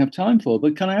about all we have time for,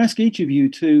 but can I ask each of you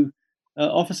to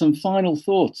offer some final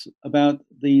thoughts about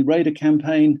the raider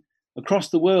campaign across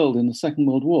the world in the Second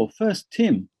World War? First,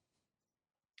 Tim.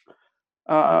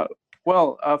 For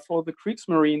the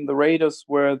Kriegsmarine, the raiders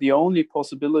were the only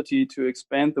possibility to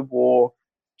expand the war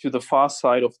to the far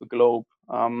side of the globe.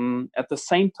 At the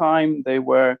same time, they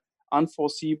were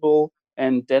unforeseeable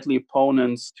and deadly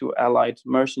opponents to Allied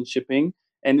merchant shipping,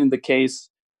 and in the case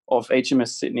of HMS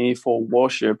Sydney, for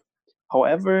warship.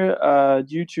 However,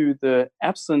 due to the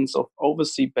absence of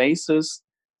overseas bases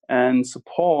and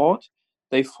support,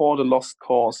 they fought a lost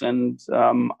cause. And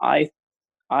I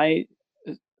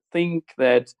think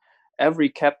that every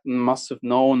captain must have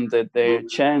known that their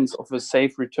chance of a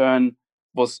safe return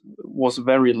was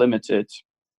very limited.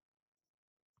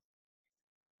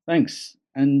 Thanks.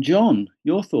 And John,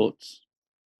 your thoughts?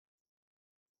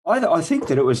 I think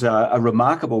that it was a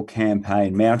remarkable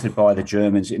campaign mounted by the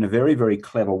Germans in a very, very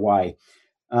clever way.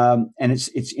 And it's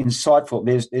insightful.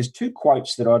 There's two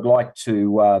quotes that I'd like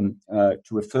to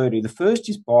refer to. The first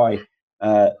is by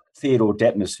Theodore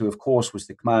Detmers, who, of course, was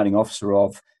the commanding officer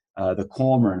of the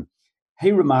Cormoran.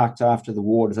 He remarked after the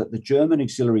war that the German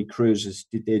auxiliary cruisers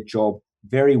did their job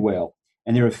very well,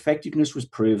 and their effectiveness was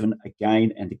proven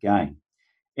again and again.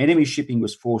 Enemy shipping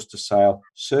was forced to sail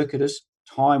circuitous,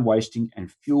 time-wasting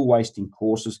and fuel-wasting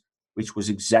courses, which was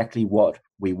exactly what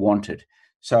we wanted.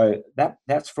 So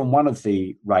that's from one of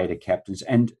the raider captains.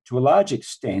 And to a large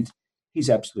extent, he's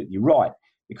absolutely right.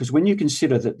 Because when you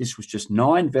consider that this was just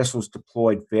 9 vessels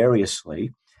deployed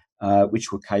variously,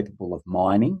 which were capable of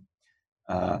mining,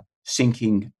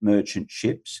 sinking merchant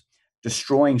ships,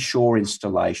 destroying shore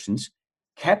installations,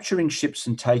 capturing ships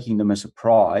and taking them as a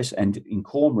prize. And in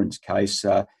Cormoran's case,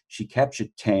 she captured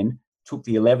 10, took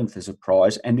the 11th as a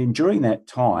prize. And during that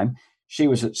time, she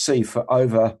was at sea for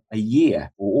over a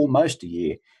year, or almost a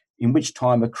year, in which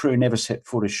time a crew never set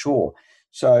foot ashore.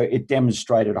 So it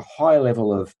demonstrated a high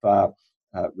level of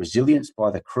resilience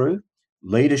by the crew,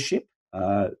 leadership.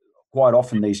 Quite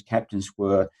often these captains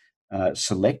were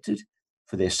selected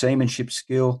for their seamanship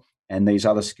skill and these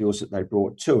other skills that they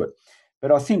brought to it.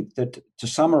 But I think that, to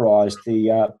summarise,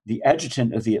 the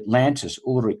adjutant of the Atlantis,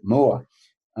 Ulrich Mohr,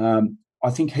 I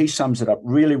think he sums it up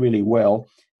really, really well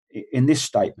in this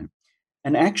statement.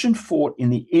 An action fought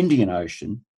in the Indian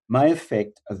Ocean may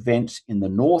affect events in the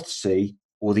North Sea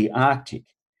or the Arctic.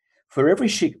 For every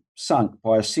ship sunk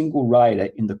by a single raider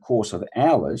in the course of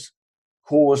hours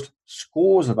caused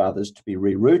scores of others to be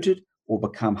rerouted or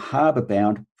become harbour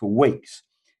bound for weeks,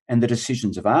 and the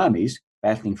decisions of armies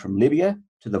battling from Libya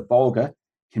to the Volga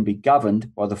can be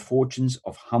governed by the fortunes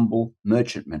of humble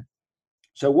merchantmen.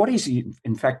 So what he's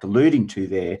in fact alluding to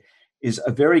there is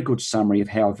a very good summary of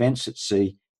how events at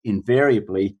sea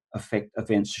invariably affect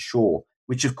events ashore,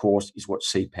 which of course is what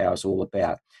sea power is all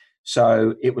about.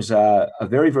 So it was a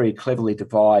very, very cleverly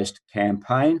devised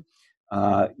campaign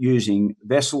using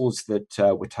vessels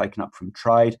that were taken up from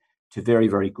trade to very,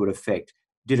 very good effect.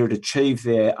 Did it achieve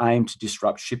their aim to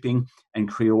disrupt shipping and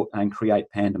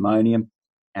create pandemonium?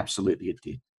 Absolutely it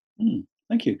did.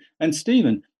 Thank you. And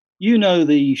Stephen, you know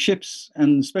the ships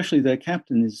and especially their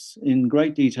captains in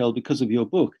great detail because of your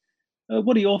book.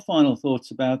 What are your final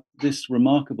thoughts about this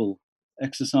remarkable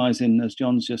exercise in, as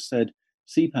John's just said,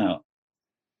 sea power?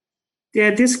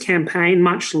 Yeah, this campaign,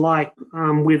 much like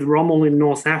with Rommel in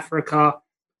North Africa,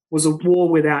 was a war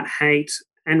without hate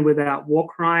and without war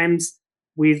crimes,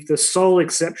 with the sole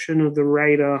exception of the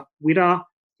raider Witter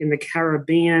in the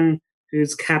Caribbean,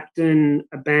 whose captain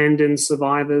abandoned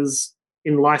survivors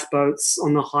in lifeboats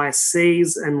on the high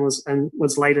seas and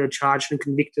was later charged and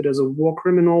convicted as a war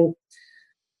criminal.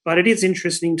 But it is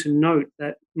interesting to note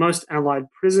that most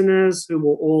Allied prisoners, who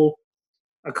were all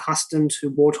accustomed to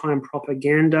wartime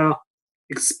propaganda,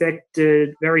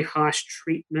 expected very harsh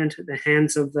treatment at the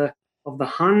hands of the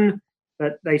Hun,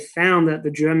 but they found that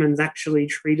the Germans actually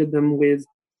treated them with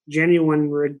genuine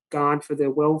regard for their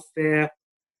welfare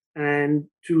and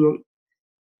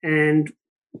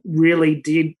really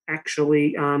did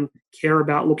actually care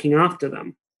about looking after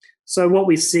them. So what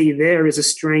we see there is a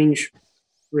strange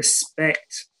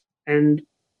respect and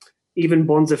even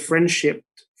bonds of friendship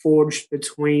forged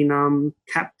between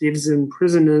captives and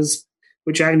prisoners,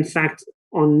 which in fact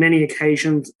on many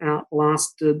occasions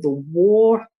outlasted the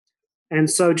war. And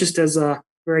so just as a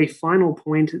very final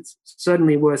point, it's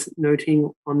certainly worth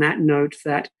noting on that note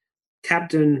that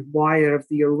Captain Wire of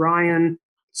the Orion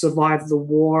survived the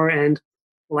war and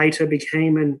later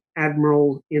became an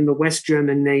admiral in the West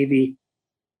German Navy.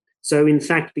 So in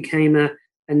fact became a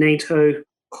NATO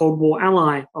Cold War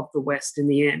ally of the West in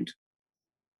the end.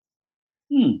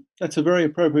 That's a very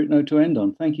appropriate note to end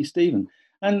on. Thank you, Stephen.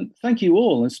 And thank you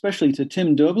all, especially to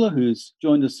Tim Dobler, who's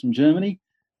joined us from Germany,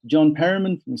 John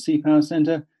Perriman from the Sea Power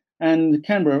Centre, and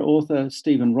Canberra author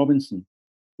Stephen Robinson.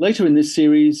 Later in this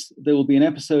series, there will be an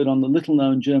episode on the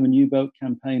little-known German U-boat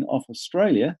campaign off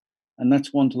Australia, and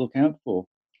that's one to look out for.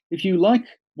 If you like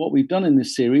what we've done in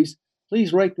this series,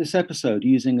 please rate this episode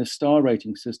using a star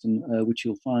rating system, which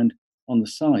you'll find on the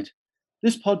site.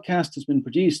 This podcast has been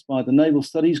produced by the Naval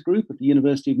Studies Group at the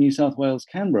University of New South Wales,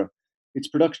 Canberra. Its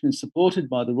production is supported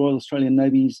by the Royal Australian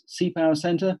Navy's Sea Power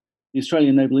Centre, the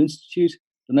Australian Naval Institute,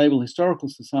 the Naval Historical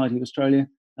Society of Australia,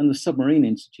 and the Submarine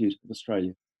Institute of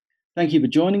Australia. Thank you for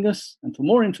joining us, and for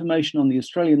more information on the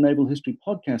Australian Naval History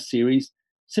podcast series,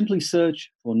 simply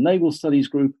search for Naval Studies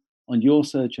Group on your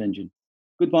search engine.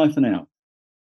 Goodbye for now.